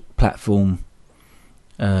 Yeah. Cross-platform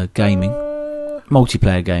gaming.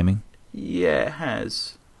 Multiplayer gaming. Yeah, it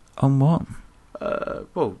has. On what?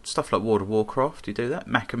 Well, stuff like World of Warcraft, you do that.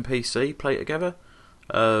 Mac and PC, play it together.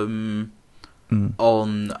 On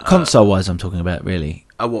console-wise, I'm talking about, really.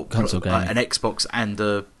 What console gaming? An Xbox and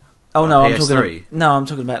a PS3? I'm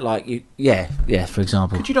talking about, like, for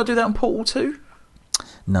example. Could you not do that on Portal 2?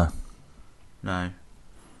 No.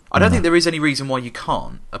 I don't think there is any reason why you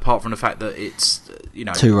can't, apart from the fact that it's,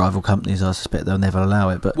 2 rival companies, I suspect they'll never allow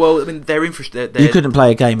it. But well, I mean, their infrastructure... You couldn't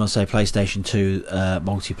play a game on, say, PlayStation 2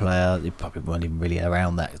 multiplayer. They probably weren't even really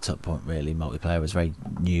around that at that point, really. Multiplayer was very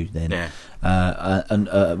new then. Yeah. And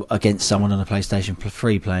against someone on a PlayStation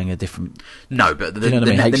 3 playing a different... No, but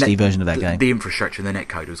HD version of that game. The infrastructure and the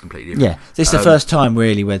netcode was completely different. Yeah. This is the first time,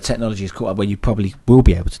 really, where technology is caught up, where you probably will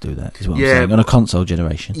be able to do that, is what I'm saying, on a console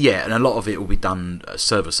generation. Yeah, and a lot of it will be done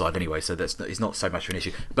server-side anyway, so it's not so much of an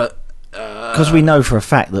issue. But... Because we know for a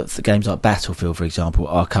fact that the games like Battlefield, for example,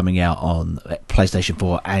 are coming out on PlayStation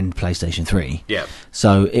 4 and PlayStation 3. Yeah.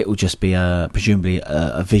 So it will just be presumably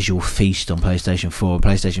a visual feast on PlayStation 4 and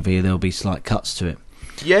PlayStation 3. There will be slight cuts to it.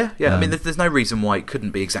 Yeah. I mean, there's no reason why it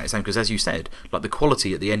couldn't be exactly the same, because, as you said, like, the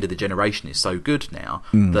quality at the end of the generation is so good now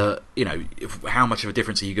that, how much of a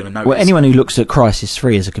difference are you going to notice? Well, anyone who looks at Crysis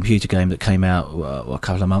 3 as a computer game that came out a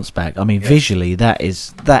couple of months back, I mean, visually,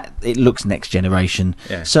 it looks next generation.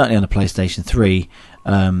 Yeah. Certainly on the PlayStation 3.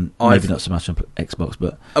 Maybe not so much on Xbox,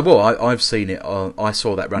 but I've seen it. I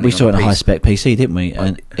saw that running. We saw it on a high-spec PC, didn't we?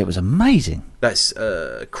 And it was amazing. That's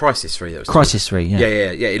Crysis 3. That was Crysis 3. Yeah.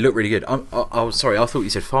 It looked really good. I was sorry. I thought you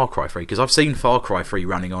said Far Cry 3, because I've seen Far Cry 3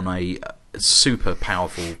 running on a super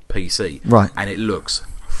powerful PC, right? And it looks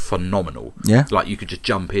phenomenal. Yeah, like you could just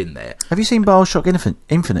jump in there. Have you seen BioShock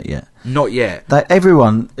Infinite yet? Not yet.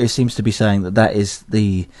 Everyone who seems to be saying that is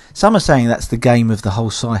some are saying that's the game of the whole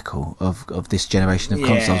cycle of this generation of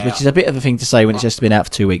consoles, which is a bit of a thing to say when it's just been out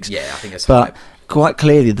for 2 weeks. Yeah, I think that's but quite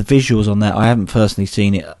clearly the visuals on that, I haven't personally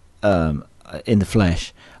seen it in the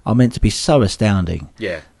flesh, are meant to be so astounding.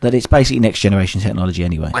 Yeah. That it's basically next generation technology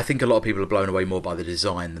anyway. I think a lot of people are blown away more by the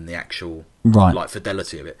design than the actual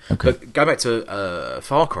fidelity of it. Okay. But go back to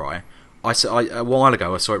Far Cry. a while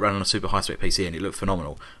ago I saw it run on a super high spec PC and it looked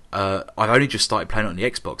phenomenal. I've only just started playing it on the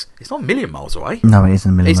Xbox. It's not a million miles away. No, it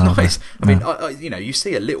isn't a million miles away. It's not. I mean, you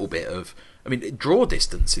see a little bit of. I mean, draw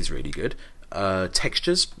distance is really good.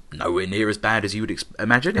 Textures nowhere near as bad as you would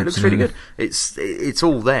imagine. It looks really good. It's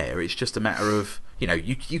all there. It's just a matter of.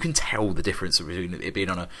 You can tell the difference between it being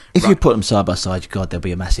on a... If you put them side by side, God, there'll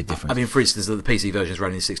be a massive difference. I mean, for instance, the PC version is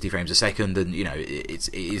running 60 frames a second, and it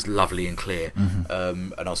is lovely and clear.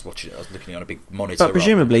 And I was looking at it on a big monitor. But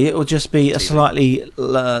presumably, it will just be a slightly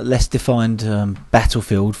less defined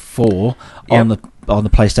Battlefield 4 on the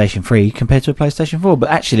PlayStation 3 compared to a PlayStation 4.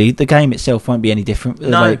 But actually, the game itself won't be any different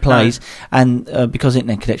the way it plays. And because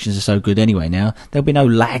internet connections are so good anyway now, there'll be no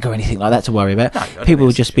lag or anything like that to worry about. People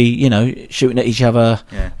will just be, shooting at each other.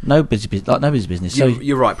 Nobody's business. So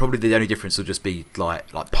you're right. Probably the only difference will just be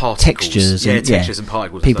like particles, textures, textures and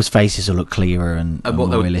particles. People's faces will look clearer and more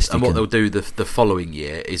realistic. And what they'll do the following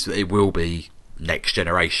year is it will be next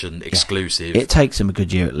generation exclusive. It takes them a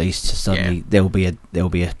good year at least. Suddenly there'll be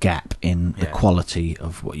a gap in the quality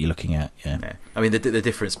of what you're looking at. Yeah. I mean the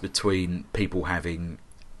difference between people having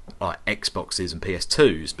like Xboxes and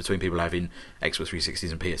PS2s, between people having Xbox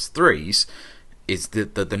 360s and PS3s, is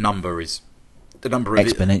the number is. The number of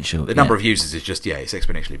exponential. The number of users is just it's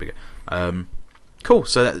exponentially bigger. Cool.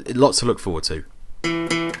 So lots to look forward to.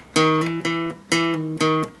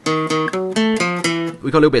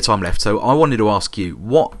 We've got a little bit of time left, so I wanted to ask you,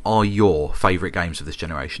 what are your favourite games of this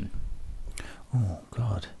generation? Oh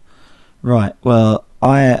God. Right. Well,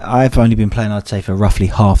 I've only been playing, I'd say, for roughly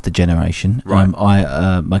half the generation. Right.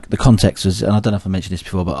 The context was, and I don't know if I mentioned this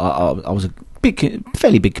before, but I was a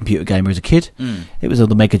fairly big computer gamer as a kid. It was all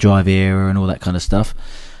the Mega Drive era and all that kind of stuff,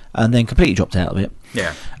 and then completely dropped out of it.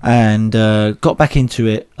 Yeah. And got back into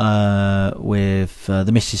it with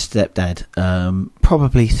the Mrs. Stepdad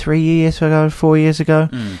probably 4 years ago,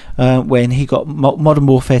 when he got Modern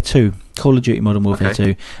Warfare 2, Call of Duty Modern Warfare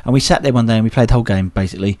 2, and we sat there one day and we played the whole game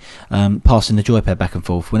basically, passing the joypad back and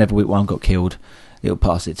forth. Whenever one got killed, it'll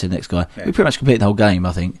pass it to the next guy. We pretty much completed the whole game,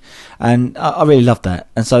 I think, and I really loved that,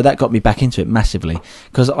 and so that got me back into it massively,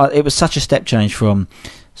 because it was such a step change from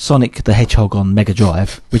Sonic the Hedgehog on Mega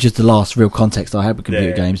Drive, which is the last real context I had with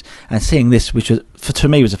computer games, and seeing this, which was to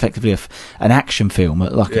me was effectively an action film,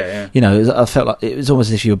 I felt like it was almost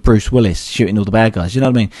as if you were Bruce Willis shooting all the bad guys. You know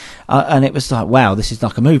what I mean? And it was like, wow, this is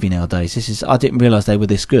like a movie nowadays. I didn't realise they were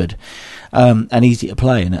this good, and easy to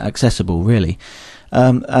play and accessible, really.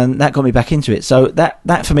 And that got me back into it. So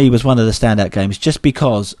that for me was one of the standout games, just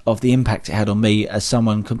because of the impact it had on me as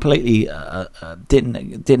someone completely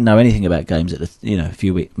didn't know anything about games at a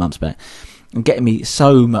few months back, and getting me a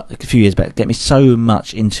few years back, getting me so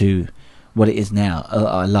much into what it is now.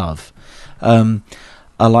 I love.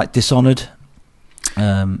 I like Dishonored.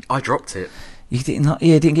 I dropped it. You didn't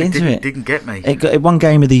get into it. It didn't get me. It won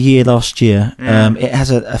Game of the Year last year. It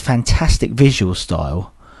has a fantastic visual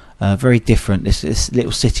style. Very different. This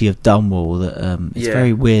little city of Dunwall that is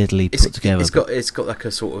very weirdly put together. It's got like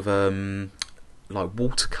a sort of like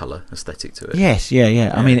watercolor aesthetic to it. Yes,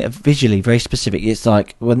 yeah. I mean, visually very specific. It's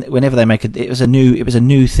like whenever they make it was a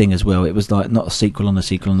new thing as well. It was like not a sequel on a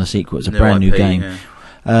sequel on a sequel. It was a brand new game. Yeah.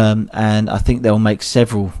 And I think they'll make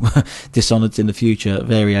several Dishonored in the future,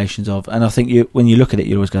 variations of. And I think when you look at it,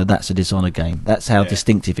 you always go, "That's a Dishonored game." That's how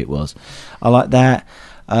distinctive it was. I like that.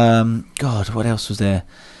 God, what else was there?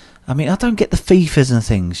 I mean, I don't get the FIFAs and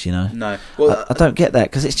things, No. Well, I don't get that,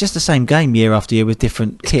 because it's just the same game year after year with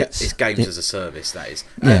different kits. It's games as a service, that is.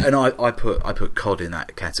 Yeah. And I put COD in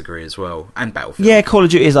that category as well, and Battlefield. Yeah, Call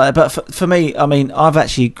of Duty is like that, but for me, I mean, I've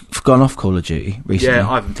actually gone off Call of Duty recently. Yeah,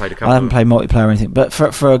 I haven't played a couple. I haven't played multiplayer or anything, but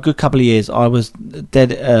for a good couple of years, I was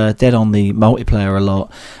dead on the multiplayer a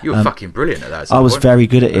lot. You were fucking brilliant at that. I was very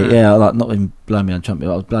good at it. Yeah, like not even blowing me on trumpet,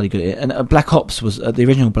 but I was bloody good at it. And Black Ops was the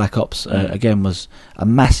original Black Ops again was a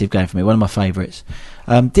massive game for me, one of my favourites.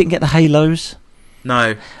 Didn't get the Halos.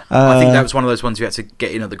 No, I think that was one of those ones you had to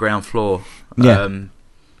get in at the ground floor. Yeah.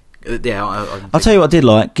 I'll tell you what I did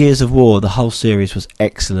like. Gears of War, the whole series was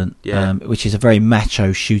excellent. Yeah. Which is a very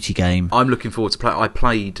macho shooty game. I'm looking forward to play. I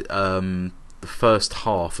played the first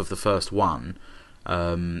half of the first one,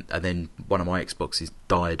 and then one of my Xboxes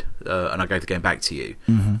died, and I gave the game back to you.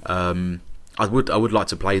 Mm-hmm. I would like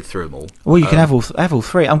to play through them all. Well, you can have all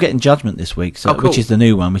three. I'm getting Judgment this week, cool. Which is the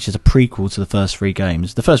new one, which is a prequel to the first 3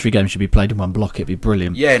 games. The first 3 games should be played in one block. It'd be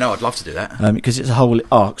brilliant. Yeah, no, I'd love to do that. Because it's a whole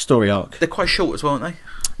story arc. They're quite short as well, aren't they?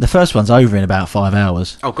 The first one's over in about 5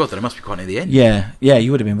 hours. Oh god, then it must be quite near the end. Yeah, you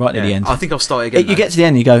would have been right near the end. I think I'll start again. You get to the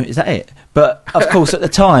end and you go, is that it? But of course, at the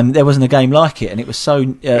time, there wasn't a game like it, and it was so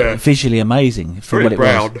visually amazing for what it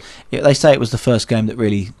was. Yeah, they say it was the first game that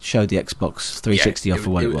really showed the Xbox 360 off for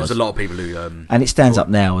what it was. There's a lot of people who... and it stands up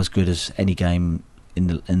now as good as any game in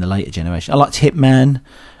the later generation. I liked Hitman.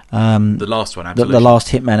 The last one, Absolution. The last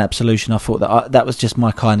Hitman Absolution. I thought that was just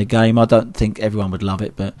my kind of game. I don't think everyone would love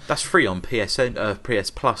it, but that's free on PS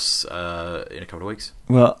Plus in a couple of weeks.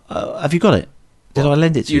 Well, have you got it? Did I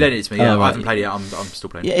lend it to you? You lended it to me. Yeah, right. I haven't played it yet. I'm still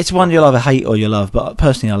playing. Yeah, it's one you'll either hate or you'll love. But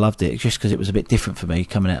personally, I loved it just because it was a bit different for me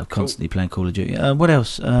coming out of constantly playing Call of Duty. What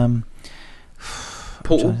else?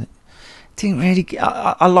 Portal. Didn't really.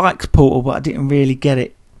 I liked Portal, but I didn't really get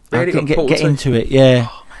it. I didn't get into it. Yeah.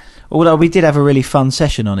 Oh, although we did have a really fun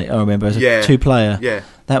session on it, I remember, as a 2-player. Yeah.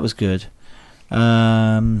 That was good.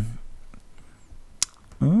 Trying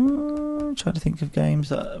to think of games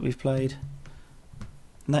that we've played.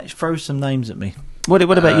 Throw some names at me. What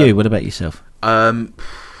about you? What about yourself?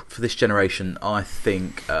 For this generation, I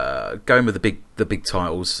think going with the big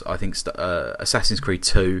titles, I think Assassin's Creed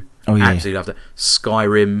 2. Oh, yeah. Absolutely loved it.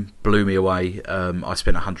 Skyrim blew me away. I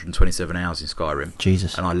spent 127 hours in Skyrim.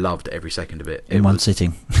 Jesus. And I loved every second of it. In one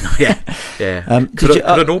sitting. Yeah.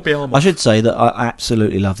 I should say that I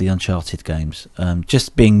absolutely love the Uncharted games.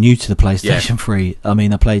 Just being new to the PlayStation 3, I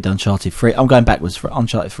mean, I played Uncharted 3. I'm going backwards for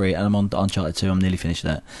Uncharted 3, and I'm on Uncharted 2. I'm nearly finished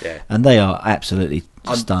that. Yeah. And they are absolutely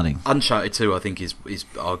stunning. Uncharted 2, I think, is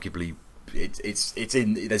arguably...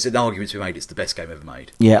 There's an argument to be made. It's the best game ever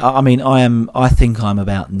made. Yeah, I mean, I think I'm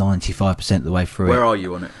about 95% of the way through. Where are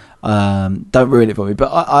you on it? Don't ruin it for me. But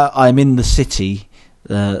I'm in the city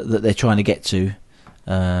that they're trying to get to.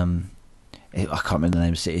 I can't remember the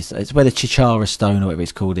name of the city. It's where the Chichara Stone or whatever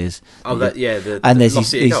it's called is. Oh, and there's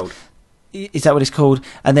Lost City of Gold. Is that what it's called?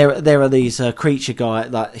 And there are these creature guy,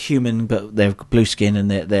 like human, but they're blue skin, and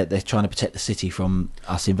they're trying to protect the city from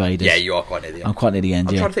us invaders. Yeah, you are quite near the end. I'm quite near the end.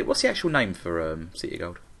 I'm trying to think. What's the actual name for City of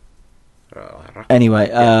Gold? Anyway,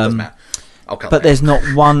 doesn't matter. But there's not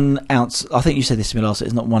 1 ounce. I think you said this to me last.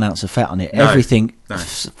 There's not 1 ounce of fat on it. No, Everything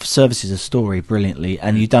services a story brilliantly,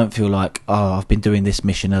 and you don't feel like, I've been doing this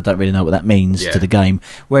mission. I don't really know what that means to the game.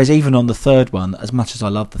 Whereas even on the third one, as much as I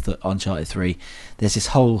love the Uncharted 3, there's this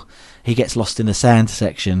whole he gets lost in the sand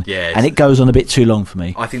section, and it goes on a bit too long for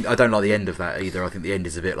me. I don't like the end of that either. I think the end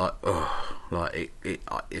is a bit like, it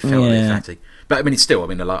felt a bit fatty. But I mean, it's still. I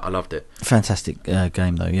mean, I loved it. Fantastic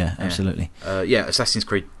game, though. Yeah, absolutely. Assassin's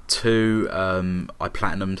Creed 2. I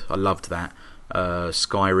platinumed. I loved that.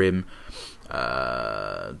 Skyrim.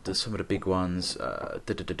 Some of the big ones.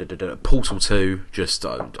 Portal 2. Just,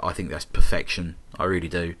 I think that's perfection. I really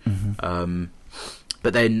do. Mm-hmm.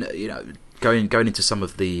 But then, going into some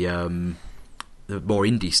of the more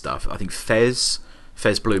indie stuff, I think Fez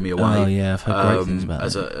blew me away. Oh yeah, I've heard great things about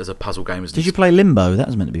as a puzzle game. Did you play Limbo? That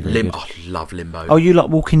was meant to be very good. I love Limbo. Oh, you like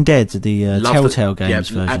Walking Dead, the Telltale Games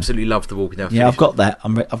version? Absolutely love the Walking Dead. Yeah, I've got that.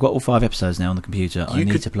 I've got all 5 episodes now on the computer. I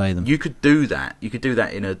need to play them. You could do that. You could do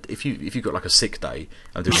that if you've got like a sick day.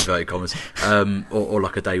 I'm doing inverted commas. Or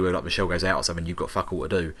like a day where like Michelle goes out or something. You've got fuck all to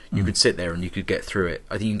do. You could sit there and you could get through it.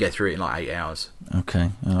 I think you can get through it in like 8 hours. Okay.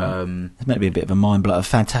 It's maybe a bit of a mind blow. A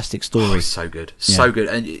fantastic story. It's so good, so good.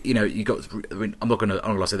 And you got. I mean, I'm not gonna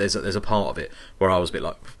say there's a part of it where I was a bit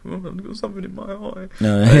like, I've got something in my eye.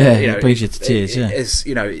 No, it brings you to tears. It's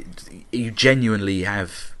you genuinely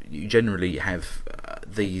have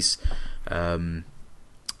these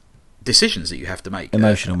decisions that you have to make,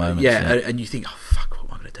 emotional moments. And you think, oh fuck, what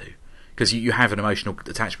am I going to do? Because you have an emotional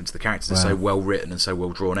attachment to the characters. They're so well written and so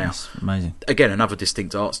well drawn out. That's amazing. Again, another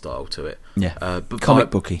distinct art style to it. Yeah, but comic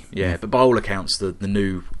booky. Yeah, but by all accounts, the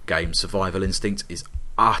new game, Survival Instinct, is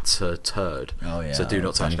utter turd. Oh yeah. So do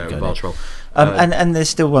not touch that with Barge Roll. And there's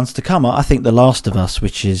still ones to come. I think The Last of Us,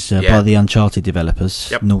 which is by the Uncharted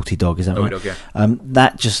developers, Naughty Dog, is that right? Naughty Dog,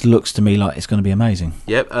 that just looks to me like it's going to be amazing.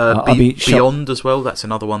 Yep. Beyond as well. That's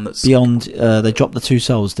another one that's Beyond. They dropped the 2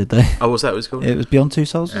 Souls, did they? Oh, was that what it's called? It was Beyond 2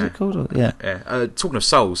 Souls. Was it called? Yeah. Talking of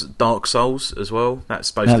Souls, Dark Souls as well. That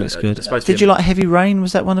looks good. Did you like Heavy Rain?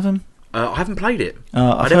 Was that one of them? I haven't played it.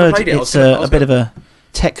 I've heard it's a bit of a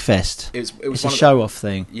tech fest. It's a show-off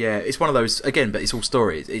thing. Yeah, it's one of those again, but it's all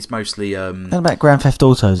story. It's mostly what about Grand Theft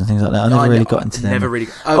Autos and things like that? I never really got into them. Never really.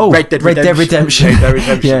 Red Dead Redemption.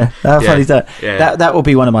 Yeah, how funny is that? Yeah. That will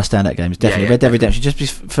be one of my standout games. Definitely, Red Dead Redemption.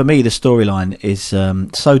 Just for me, the storyline is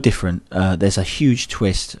so different. There's a huge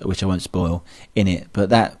twist, which I won't spoil in it, but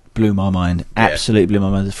that blew my mind. Absolutely blew my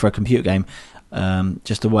mind for a computer game.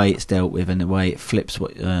 Just the way it's dealt with and the way it flips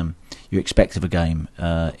what you expect of a game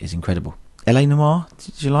is incredible. L.A. Noire,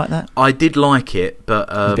 did you like that? I did like it, but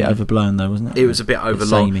it was a bit overblown though, wasn't it? It was a bit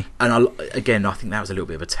overlong, samey. and I think that was a little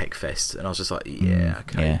bit of a tech fest, and I was just like,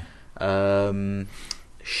 okay.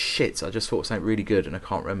 Shit, I just thought of something really good, and I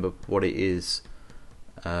can't remember what it is.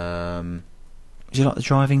 Do you like the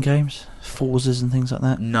driving games, Forzas and things like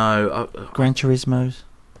that? No, Gran Turismos.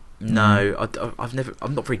 No,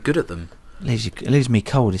 I'm not very good at them. It leaves me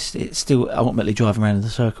cold. It's still ultimately driving around in the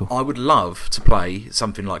circle. I would love to play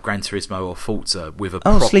something like Gran Turismo or Forza with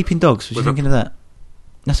a Sleeping Dogs. Was you thinking of that?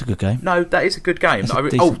 That's a good game. No, that is a good game.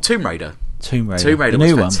 Tomb Raider. Tomb Raider. Tomb Raider the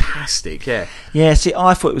new was fantastic. One. Yeah. See,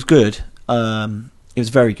 I thought it was good. It was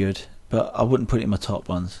very good, but I wouldn't put it in my top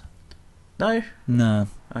ones. No.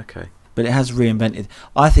 Okay. But it has reinvented.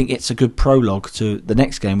 I think it's a good prologue to the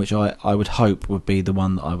next game, which I would hope would be the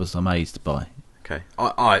one that I was amazed by. Okay,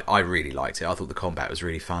 I really liked it. I thought the combat was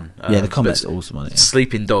really fun. The combat's awesome on it. Yeah.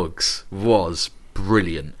 Sleeping Dogs was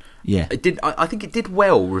brilliant. Yeah, it did. I think it did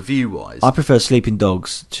well review wise. I prefer Sleeping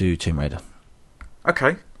Dogs to Tomb Raider.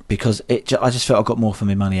 Okay. Because I just felt I got more for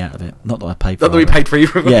my money out of it. Not that I paid for it. Not that we paid for it.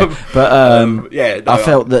 Yeah, but I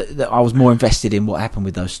felt that I was more invested in what happened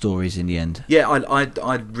with those stories in the end. Yeah,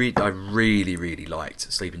 I really liked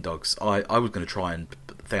Sleeping Dogs. I was going to try and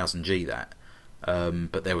 1000G that.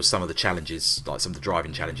 But there was some of the challenges, like some of the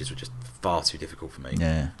driving challenges, were just far too difficult for me.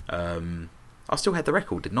 Yeah. I still had the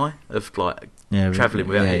record, didn't I? Of travelling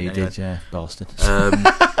without it. Yeah, you did. Yeah, bastard.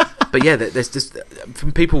 But yeah, there's just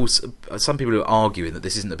some people who are arguing that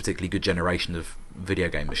this isn't a particularly good generation of video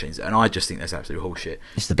game machines, and I just think that's absolute horseshit.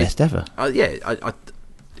 It's the best ever.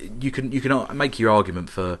 You can make your argument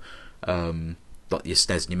for like your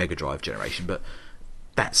SNES and your Mega Drive generation, but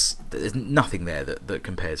there's nothing there that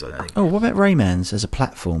compares, I don't think. Oh, what about Rayman's as a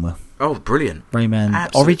platformer? Oh, brilliant!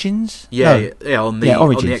 Rayman Origins? On the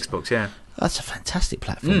Xbox, yeah. That's a fantastic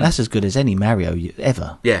platform. That's as good as any Mario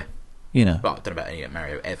ever. Yeah. You know. Well, I don't know about any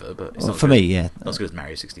Mario ever, but it's not for me, yeah. Not as good as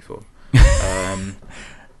Mario 64.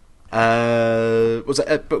 But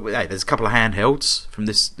there's a couple of handhelds from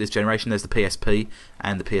this generation. There's the PSP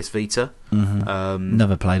and the PS Vita. Mm-hmm.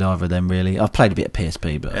 Never played either of them really. I've played a bit of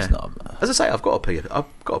PSP, but it's not. As I say, I've got a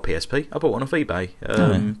PSP. I bought one off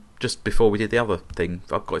eBay just before we did the other thing.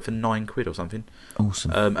 I got it for £9 or something.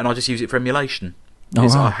 Awesome. And I just use it for emulation. Right.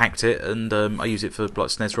 I hacked it and I use it for like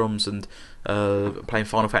SNES ROMs and playing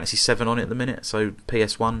Final Fantasy 7 on it at the minute. So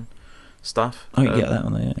PS1 stuff. Oh, you get that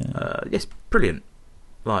on there. Yeah. Yes, brilliant.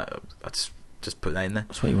 Like I just put that in there.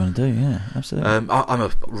 That's what you want to do, yeah, absolutely. I'm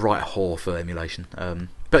a right whore for emulation.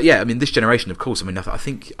 But yeah, I mean, this generation, of course. I mean,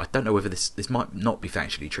 I don't know whether this might not be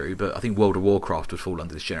factually true, but I think World of Warcraft would fall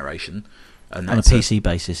under this generation. And on a PC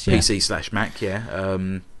basis, yeah. PC/Mac, yeah.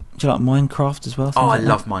 Do you like Minecraft as well? I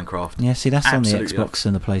love Minecraft. Yeah, see, that's absolutely on the Xbox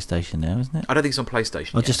and the PlayStation now, isn't it? I don't think it's on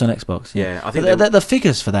PlayStation. Or just on Xbox. Yeah, I think the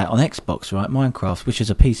figures for that on Xbox, right? Minecraft, which is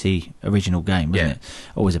a PC original game, wasn't it?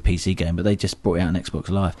 Always a PC game, but they just brought it out on Xbox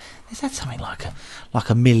Live. Is that something like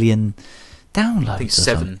a million downloads? I think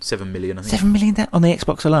 7 million. I think 7 million on the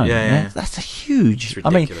Xbox alone. Yeah. That's a huge. It's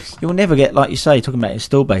ridiculous. I mean, you'll never get, like you say, talking about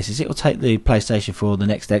install basis. It will take the PlayStation 4 or the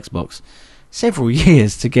next Xbox several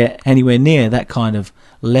years to get anywhere near that kind of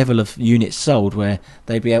level of units sold where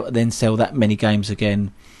they'd be able to then sell that many games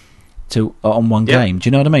again on one game. Do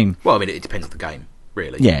you know what I mean? Well, I mean, it depends on the game,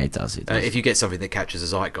 really. Yeah, it does. If you get something that captures a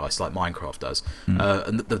zeitgeist like Minecraft does,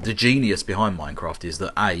 and the genius behind Minecraft is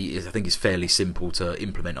that I think it's fairly simple to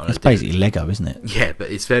implement on. It's basically Lego, isn't it? Yeah,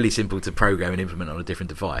 but it's fairly simple to program and implement on a different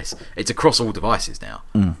device. It's across all devices now.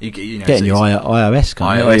 You get your iOS,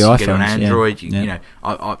 iOS, you get it on Android. You know,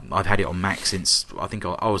 I've had it on Mac since I think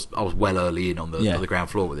I was well early in on the ground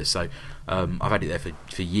floor with this. So I've had it there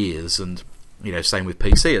for years, and same with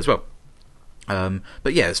PC as well.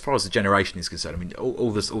 But yeah, as far as the generation is concerned, I mean,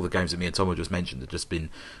 all the games that me and Tom have just mentioned have just been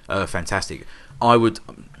fantastic.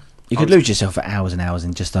 You could lose yourself for hours and hours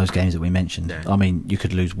in just those games that we mentioned. Yeah. I mean, you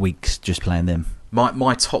could lose weeks just playing them.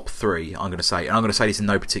 My top three, I'm going to say, and I'm going to say this in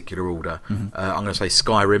no particular order. I'm going to say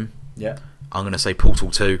Skyrim. Yeah. I'm going to say Portal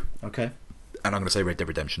 2. Okay. And I'm going to say Red Dead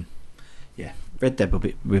Redemption. Yeah. Red Dead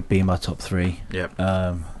would be in my top three.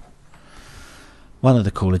 Yeah. One of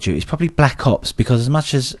the Call of Duties, probably Black Ops, because as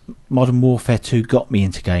much as Modern Warfare 2 got me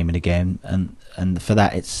into gaming again, and for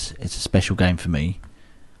that it's a special game for me,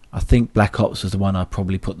 I think Black Ops was the one I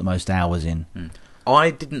probably put the most hours in.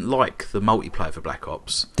 I didn't like the multiplayer for Black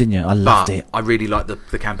Ops. Didn't you? I loved it. I really liked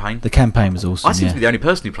the campaign. The campaign was awesome. I seem to be the only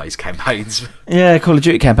person who plays campaigns. Yeah, Call of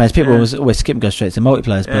Duty campaigns. People always skip and go straight to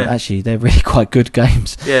multiplayers, but actually they're really quite good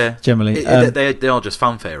games. Yeah, generally. They are just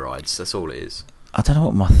funfair rides. That's all it is. I don't know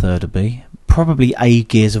what my third would be. Probably a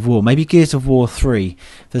Gears of War, maybe Gears of War 3,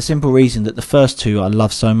 for the simple reason that the first two I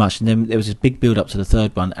love so much, and then there was this big build up to the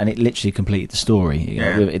third one, and it literally completed the story.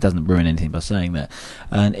 It doesn't ruin anything by saying that,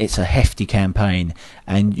 and it's a hefty campaign,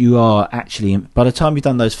 and you are actually, by the time you've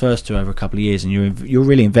done those first two over a couple of years, and you're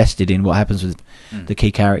really invested in what happens with the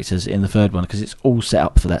key characters in the third one, because it's all set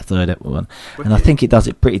up for that third one, and I think it does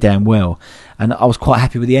it pretty damn well. And I was quite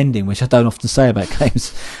happy with the ending, which I don't often say about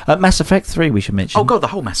games. Mass Effect 3, we should mention. Oh god, the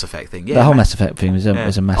whole Mass Effect thing. Yeah, the whole Mass Effect thing was a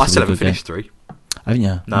massive. I still haven't finished 3. Haven't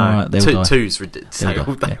you? No, right, two's ridiculous. No,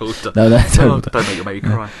 don't make me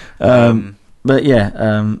cry. But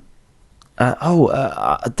yeah,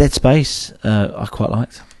 Dead Space, I quite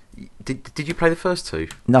liked. Did you play the first two?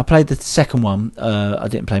 No, I played the second one. I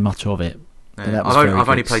didn't play much of it. Yeah. I've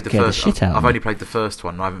only played the first. I've only played the first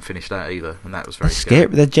one. And I haven't finished that either, and that was very scary.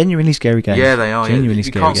 They're genuinely scary games. Yeah, they are. Genuinely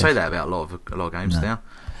you can't say that about a lot of games now.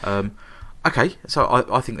 Okay, so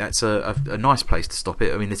I think that's a nice place to stop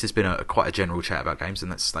it. I mean, this has been quite a general chat about games,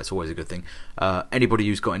 and that's always a good thing. Anybody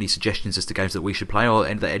who's got any suggestions as to games that we should play, or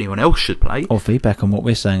that anyone else should play, or feedback on what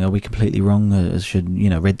we're saying, are we completely wrong? Should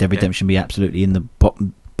Red Dead Redemption be absolutely in the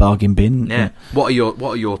bottom bargain bin? Yeah. What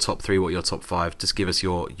are your top 3? What are your top 5? Just give us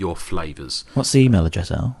your flavours. What's the email address,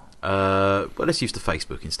 Al? Well, let's use the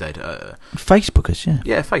Facebook instead. Facebookers, yeah.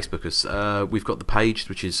 Yeah, Facebookers. We've got the page,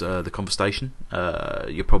 which is The Conversation.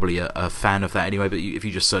 You're probably a fan of that anyway, but if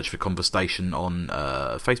you just search for Conversation on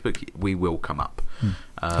Facebook, we will come up.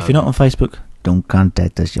 If you're not on Facebook, don't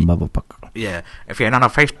contact us, you motherfucker. Yeah, if you're not on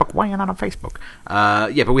Facebook, why are you not on Facebook?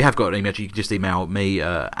 Yeah, but we have got an email. You can just email me,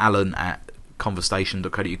 Alan at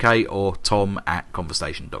conversation.co.uk or Tom at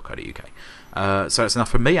conversation.co.uk. So that's enough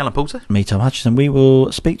from me, Alan Poulter. Me, Tom Hutchison. We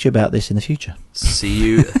will speak to you about this in the future. See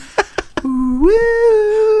you.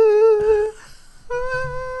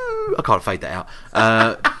 I can't fade that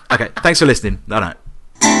out. Okay, thanks for listening. No.